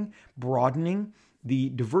 expanding, broadening the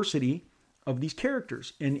diversity of these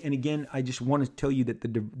characters. And again, I just want to tell you that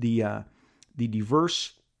the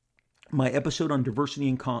diverse... My episode on diversity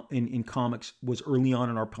in comics was early on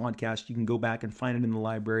in our podcast. You can go back and find it in the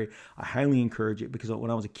library. I highly encourage it, because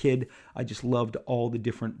when I was a kid, I just loved all the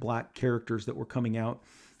different black characters that were coming out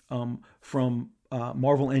from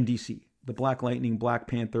Marvel and DC. The Black Lightning, Black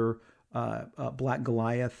Panther, Black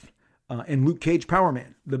Goliath, and Luke Cage, Power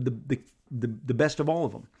Man, the best of all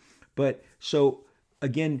of them. But so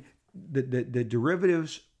again, the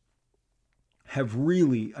derivatives have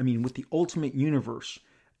really, with the Ultimate Universe,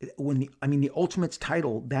 the Ultimates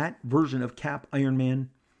title, that version of Cap, Iron Man,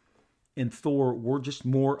 and Thor were just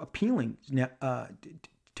more appealing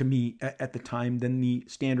to me at the time than the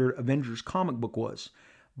standard Avengers comic book was.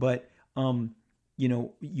 But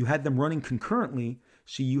you had them running concurrently,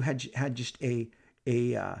 so you had just a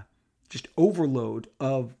overload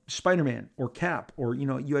of Spider-Man or Cap, or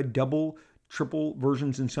you had double, triple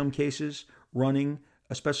versions in some cases running.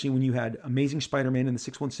 Especially when you had Amazing Spider-Man in the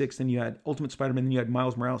 616, then you had Ultimate Spider-Man, then you had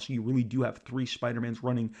Miles Morales. So you really do have three Spider-Mans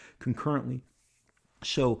running concurrently.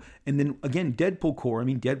 So, and then again, Deadpool core. I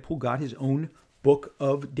mean, Deadpool got his own book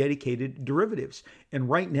of dedicated derivatives. And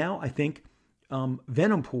right now, I think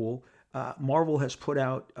Venompool, Marvel has put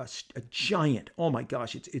out a giant. Oh my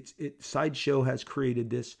gosh! Sideshow has created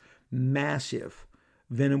this massive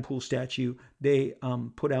Venompool statue. They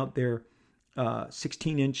put out their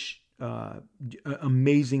 16-inch,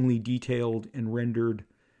 amazingly detailed and rendered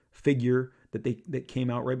figure that came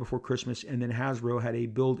out right before Christmas, and then Hasbro had a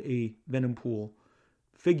build a Venompool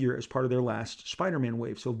figure as part of their last Spider-Man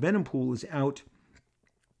wave. So Venompool is out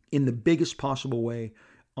in the biggest possible way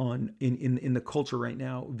in the culture right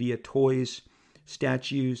now via toys,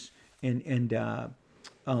 statues, and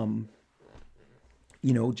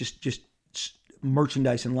just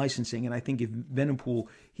merchandise and licensing. And I think if Venompool,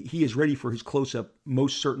 he is ready for his close-up,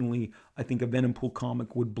 most certainly I think a Venompool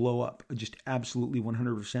comic would blow up, just absolutely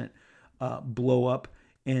 100% blow up.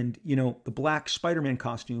 And the black Spider-Man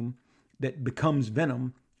costume that becomes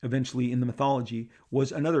Venom eventually in the mythology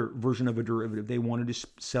was another version of a derivative. They wanted to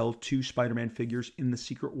sell 2 Spider-Man figures in the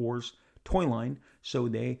Secret Wars toy line, so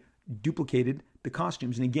they duplicated the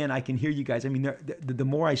costumes. And again, I can hear you guys. I mean, the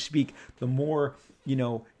more I speak, the more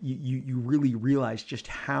you really realize just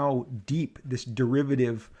how deep this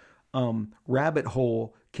derivative rabbit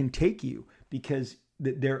hole can take you, because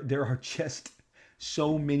there are just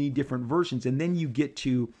so many different versions. And then you get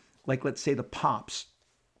to, like, let's say the Pops.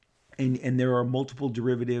 And there are multiple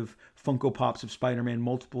derivative Funko Pops of Spider-Man,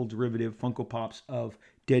 multiple derivative Funko Pops of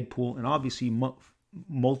Deadpool, and obviously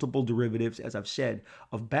multiple derivatives, as I've said,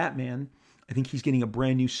 of Batman. I think he's getting a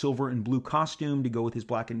brand new silver and blue costume to go with his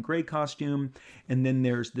black and gray costume. And then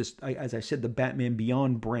there's this, as I said, the Batman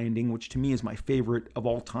Beyond branding, which to me is my favorite of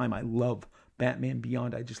all time. I love Batman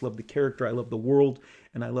Beyond. I just love the character. I love the world.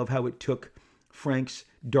 And I love how it took Frank's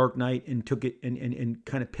Dark Knight and took it and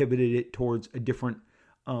kind of pivoted it towards a different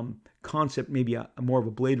concept, maybe a more of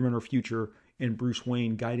a Blade Runner future, and Bruce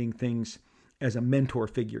Wayne guiding things as a mentor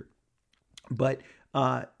figure. But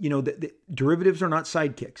the derivatives are not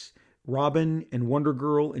sidekicks. Robin and Wonder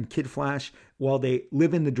Girl and Kid Flash, while they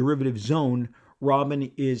live in the derivative zone,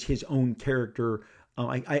 Robin is his own character.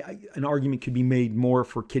 An argument could be made more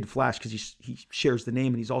for Kid Flash because he shares the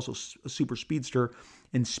name, and he's also a super speedster.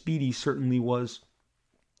 And Speedy certainly was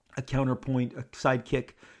a counterpoint, a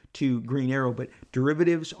sidekick to Green Arrow, but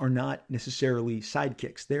derivatives are not necessarily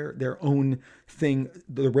sidekicks. They're their own thing.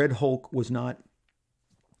 The Red Hulk was not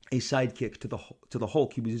a sidekick to the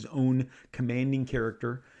Hulk. He was his own commanding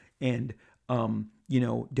character, and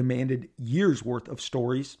demanded years worth of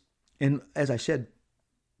stories. And as I said,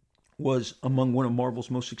 was among one of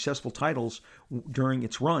Marvel's most successful titles during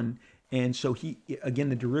its run. And so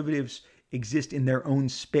the derivatives exist in their own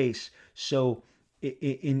space. So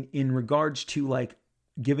in regards to like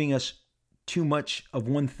giving us too much of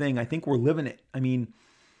one thing, I think we're living it. I mean,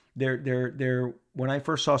 when I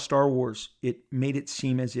first saw Star Wars, it made it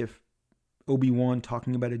seem as if Obi-Wan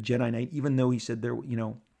talking about a Jedi Knight, even though he said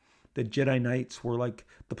the Jedi Knights were like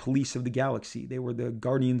the police of the galaxy. They were the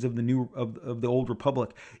guardians of the old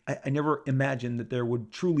Republic. I never imagined that there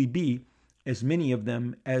would truly be as many of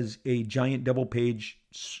them as a giant double page,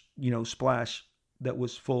 splash that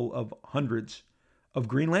was full of hundreds of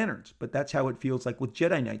Green Lanterns. But that's how it feels like with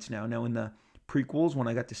Jedi Knights now. Now in the prequels, when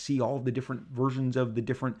I got to see all the different versions of the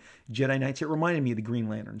different Jedi Knights, it reminded me of the Green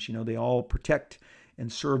Lanterns. They all protect and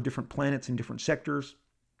serve different planets in different sectors.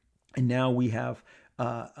 And now we have,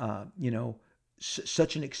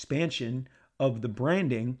 such an expansion of the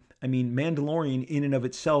branding. I mean, Mandalorian in and of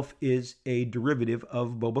itself is a derivative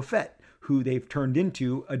of Boba Fett, who they've turned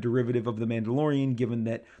into a derivative of the Mandalorian, given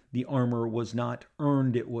that the armor was not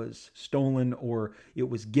earned, it was stolen, or it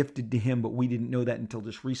was gifted to him, but we didn't know that until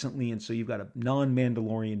just recently. And so you've got a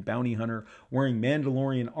non-Mandalorian bounty hunter wearing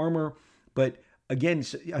Mandalorian armor. But again,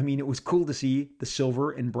 I mean, it was cool to see the silver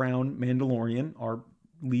and brown Mandalorian, our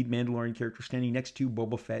lead Mandalorian character, standing next to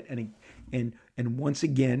Boba Fett. And once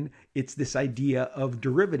again, it's this idea of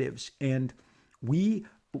derivatives. And we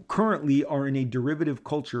currently are in a derivative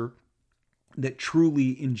culture that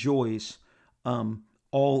truly enjoys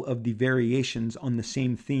all of the variations on the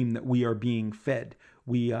same theme that we are being fed.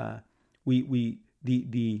 The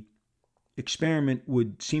experiment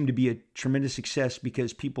would seem to be a tremendous success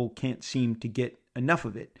because people can't seem to get enough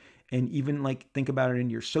of it. And even like think about it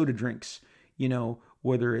in your soda drinks,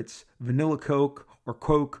 whether it's vanilla Coke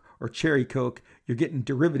or cherry Coke, you're getting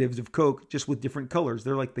derivatives of Coke just with different colors.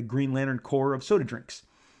 They're like the Green Lantern core of soda drinks.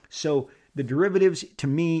 So the derivatives to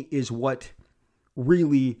me is what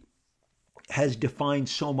really has defined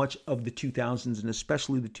so much of the 2000s, and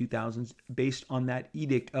especially the 2000s, based on that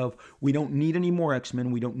edict of, we don't need any more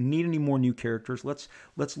X-Men, we don't need any more new characters. Let's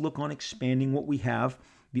look on expanding what we have.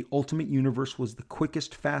 The Ultimate Universe was the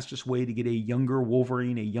quickest, fastest way to get a younger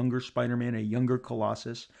Wolverine, a younger Spider-Man, a younger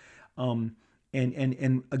Colossus. And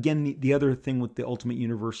again, the other thing with the Ultimate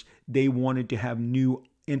Universe, they wanted to have new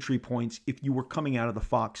entry points. If you were coming out of the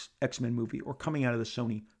Fox X-Men movie or coming out of the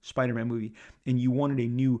Sony Spider-Man movie, and you wanted a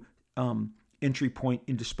new entry point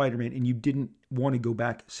into Spider-Man, and you didn't want to go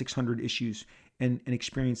back 600 issues and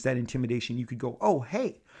experience that intimidation, you could go, oh,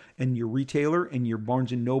 hey, and your retailer and your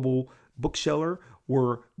Barnes & Noble bookseller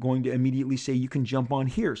were going to immediately say, you can jump on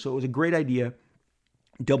here. So it was a great idea.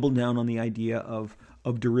 Double down on the idea of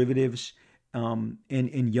derivatives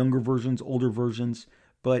and younger versions, older versions.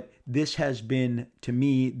 But this has been, to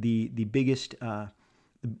me, the biggest,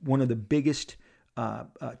 one of the biggest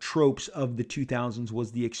tropes of the 2000s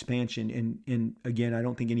was the expansion. And again, I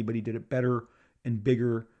don't think anybody did it better and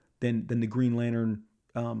bigger than the Green Lantern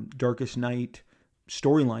Darkest Night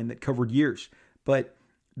storyline that covered years. But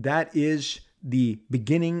that is the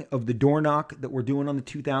beginning of the door knock that we're doing on the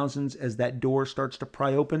 2000s as that door starts to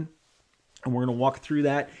pry open. And we're going to walk through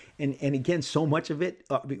that. And again, so much of it,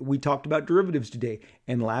 we talked about derivatives today.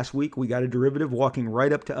 And last week, we got a derivative walking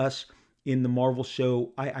right up to us in the Marvel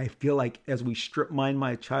show. I feel like as we strip mine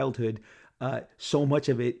my childhood, so much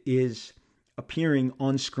of it is appearing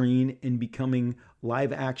on screen and becoming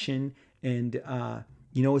live action. And,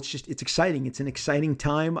 it's exciting. It's an exciting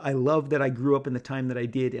time. I love that I grew up in the time that I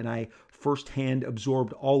did, and I firsthand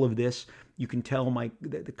absorbed all of this. You can tell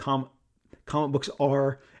the comic books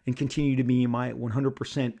are and continue to be my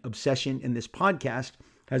 100% obsession, and this podcast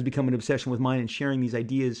has become an obsession with mine, and sharing these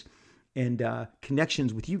ideas and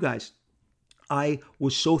connections with you guys. I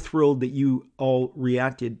was so thrilled that you all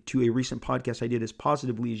reacted to a recent podcast I did as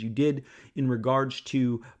positively as you did in regards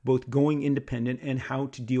to both going independent and how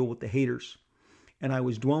to deal with the haters. And I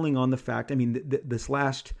was dwelling on the fact, this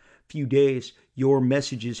last few days, your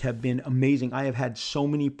messages have been amazing. I have had so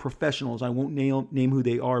many professionals, I won't name who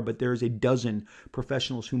they are, but there's a dozen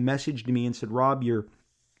professionals who messaged me and said, Rob, your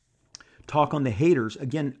talk on the haters,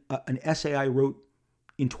 again, an essay I wrote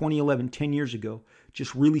in 2011, 10 years ago,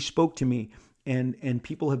 just really spoke to me. And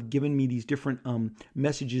people have given me these different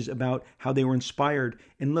messages about how they were inspired.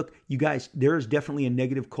 And look, you guys, there is definitely a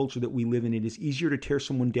negative culture that we live in. It is easier to tear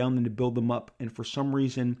someone down than to build them up. And for some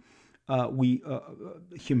reason,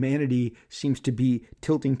 humanity seems to be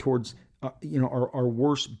tilting towards our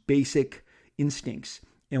worst basic instincts,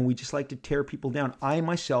 and we just like to tear people down. I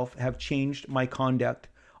myself have changed my conduct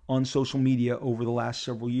on social media over the last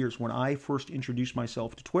several years. When I first introduced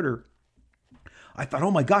myself to Twitter, I thought,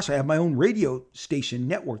 oh my gosh, I have my own radio station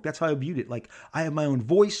network. That's how I viewed it. Like, I have my own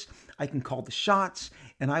voice. I can call the shots,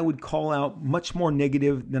 and I would call out much more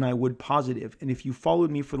negative than I would positive. And if you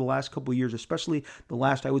followed me for the last couple of years, especially the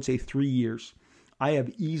last, I would say 3 years, I have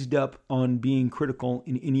eased up on being critical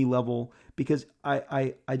in any level, because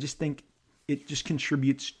I just think it just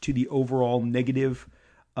contributes to the overall negative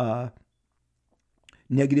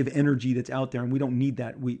energy that's out there. And we don't need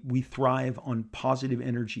that. We thrive on positive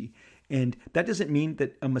energy. And that doesn't mean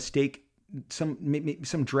that a mistake, some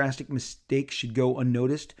drastic mistake should go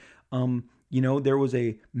unnoticed. There was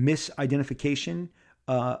a misidentification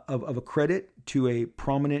of a credit to a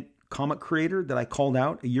prominent comic creator that I called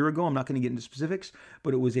out a year ago. I'm not going to get into specifics,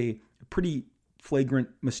 but it was a pretty flagrant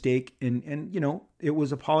mistake. And it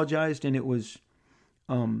was apologized and it was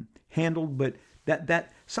handled. But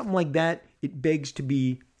that something like that, it begs to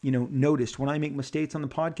be noticed. When I make mistakes on the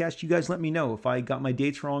podcast, you guys let me know if I got my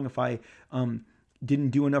dates wrong, if I didn't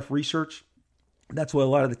do enough research. That's why a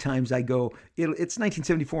lot of the times I go, it's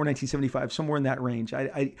 1974, 1975, somewhere in that range.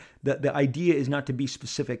 The idea is not to be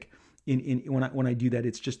specific when I do that.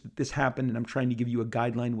 It's just that this happened, and I'm trying to give you a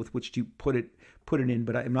guideline with which to put it in.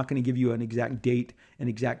 But I'm not going to give you an exact date, an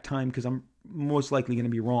exact time, because I'm most likely going to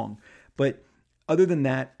be wrong. But other than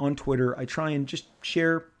that, on Twitter, I try and just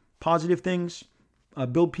share positive things.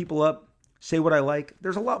 Build people up, say what I like.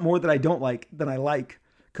 There's a lot more that I don't like than I like,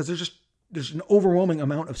 because there's an overwhelming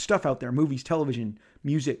amount of stuff out there: movies, television,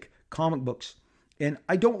 music, comic books. And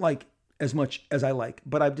I don't like as much as I like,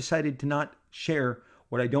 but I've decided to not share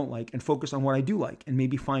what I don't like and focus on what I do like, and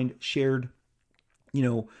maybe find shared,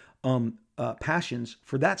 passions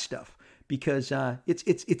for that stuff. Because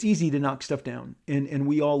it's easy to knock stuff down, and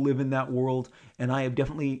we all live in that world. And I have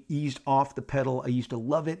definitely eased off the pedal. I used to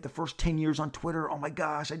love it the first 10 years on Twitter. Oh my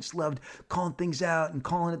gosh, I just loved calling things out and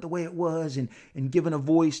calling it the way it was, and giving a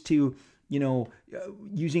voice to,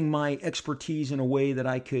 using my expertise in a way that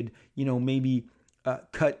I could, maybe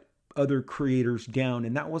cut other creators down,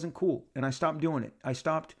 and that wasn't cool. And I stopped doing it. I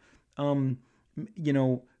stopped,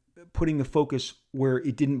 putting the focus where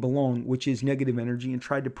it didn't belong, which is negative energy, and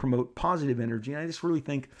tried to promote positive energy. And I just really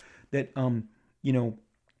think that,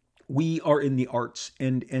 we are in the arts,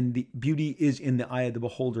 and the beauty is in the eye of the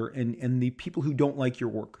beholder, and the people who don't like your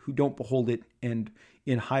work, who don't behold it and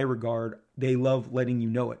in high regard, they love letting you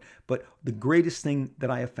know it. But the greatest thing that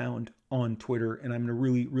I have found on Twitter, and I'm going to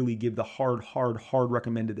really, really give the hard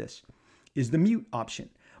recommend to this, is the mute option.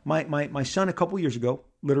 My son a couple years ago,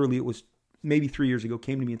 literally it was maybe 3 years ago,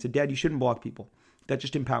 came to me and said, "Dad, you shouldn't block people. That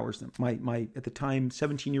just empowers them." My at the time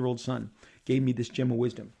 17-year-old son gave me this gem of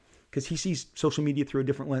wisdom, because he sees social media through a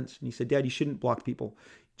different lens. And he said, "Dad, you shouldn't block people.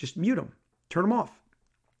 Just mute them. Turn them off."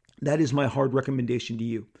 That is my hard recommendation to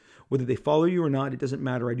you. Whether they follow you or not, it doesn't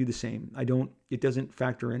matter. I do the same. It doesn't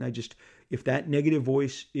factor in. If that negative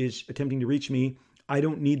voice is attempting to reach me, I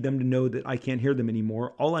don't need them to know that I can't hear them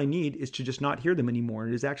anymore. All I need is to just not hear them anymore.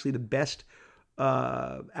 And it is actually the best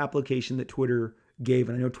application that Twitter gave.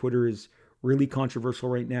 And I know Twitter is really controversial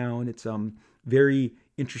right now. And it's very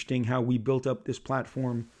interesting how we built up this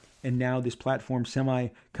platform. And now this platform semi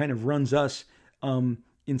kind of runs us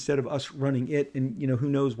instead of us running it. And, who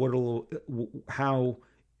knows how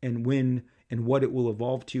and when and what it will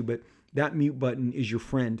evolve to. But that mute button is your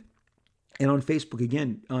friend. And on Facebook,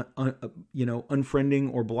 again,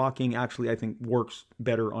 unfriending or blocking actually, I think, works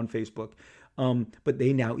better on Facebook. But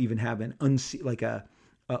they now even have an a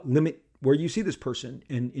limit where you see this person.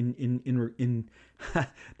 And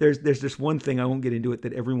there's this one thing, I won't get into it,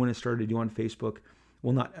 that everyone has started to do on Facebook.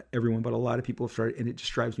 Well, not everyone, but a lot of people have started, and it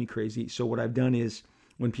just drives me crazy. So what I've done is,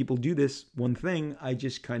 when people do this one thing, I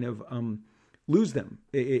just kind of lose them.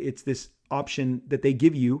 It's this option that they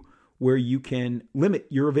give you where you can limit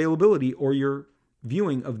your availability or your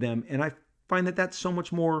viewing of them. And I find that that's so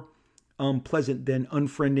much more pleasant than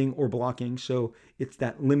unfriending or blocking. So it's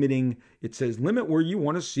that limiting. It says limit where you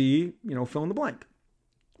want to see, fill in the blank.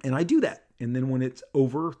 And I do that. And then when it's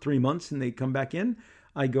over 3 months and they come back in,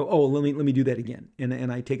 I go, "Oh, let me do that again,"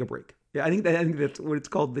 and I take a break. I think that's what it's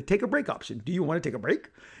called, the take a break option. Do you want to take a break?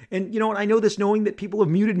 And I know this knowing that people have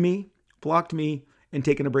muted me, blocked me, and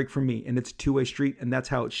taken a break from me, and it's a two-way street, and that's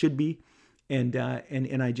how it should be. And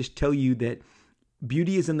I just tell you that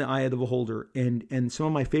beauty is in the eye of the beholder, and some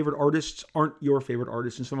of my favorite artists aren't your favorite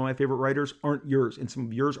artists, and some of my favorite writers aren't yours, and some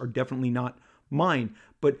of yours are definitely not mine.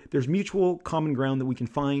 But there's mutual common ground that we can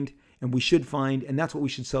find, and we should find, and that's what we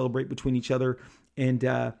should celebrate between each other. And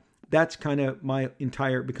that's kind of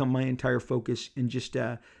become my entire focus. And just,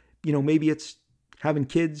 maybe it's having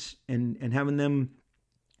kids and having them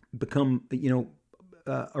become,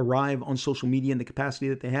 arrive on social media in the capacity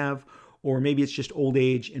that they have, or maybe it's just old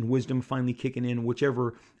age and wisdom finally kicking in,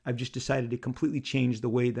 whichever. I've just decided to completely change the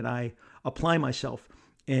way that I apply myself.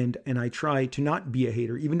 And I try to not be a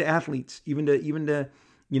hater, even to athletes, even to,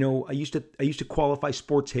 I used to qualify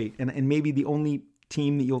sports hate, and maybe the only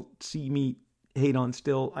team that you'll see me hate on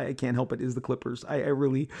still, I can't help it, is the Clippers. I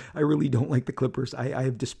really don't like the Clippers. I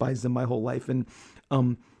have despised them my whole life, and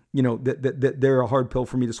that they're a hard pill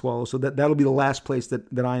for me to swallow. So that'll be the last place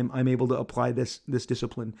that I'm able to apply this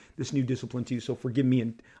discipline, this new discipline to. So forgive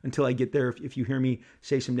me until I get there. If you hear me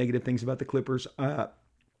say some negative things about the Clippers,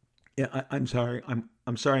 I'm sorry.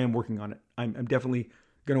 I'm sorry. I'm working on it. I'm definitely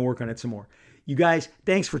going to work on it some more. You guys,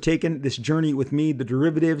 thanks for taking this journey with me. The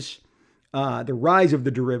derivatives. The rise of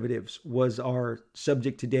the derivatives was our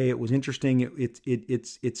subject today. It was interesting.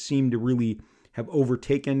 It seemed to really have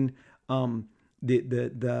overtaken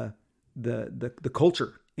the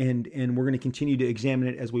culture, and we're going to continue to examine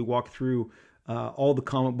it as we walk through all the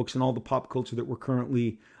comic books and all the pop culture that we're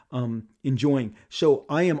currently enjoying. So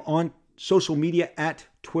I am on social media at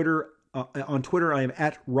Twitter. On Twitter, I am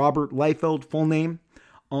at Robert Liefeld, full name.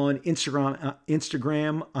 On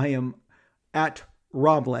Instagram, I am at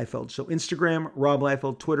Rob Liefeld. So Instagram, Rob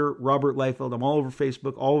Liefeld, Twitter, Robert Liefeld. I'm all over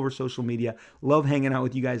Facebook, all over social media. Love hanging out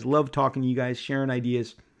with you guys. Love talking to you guys, sharing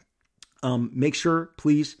ideas. Make sure,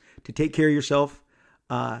 please, to take care of yourself.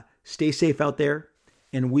 Stay safe out there,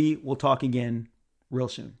 and we will talk again real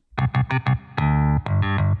soon.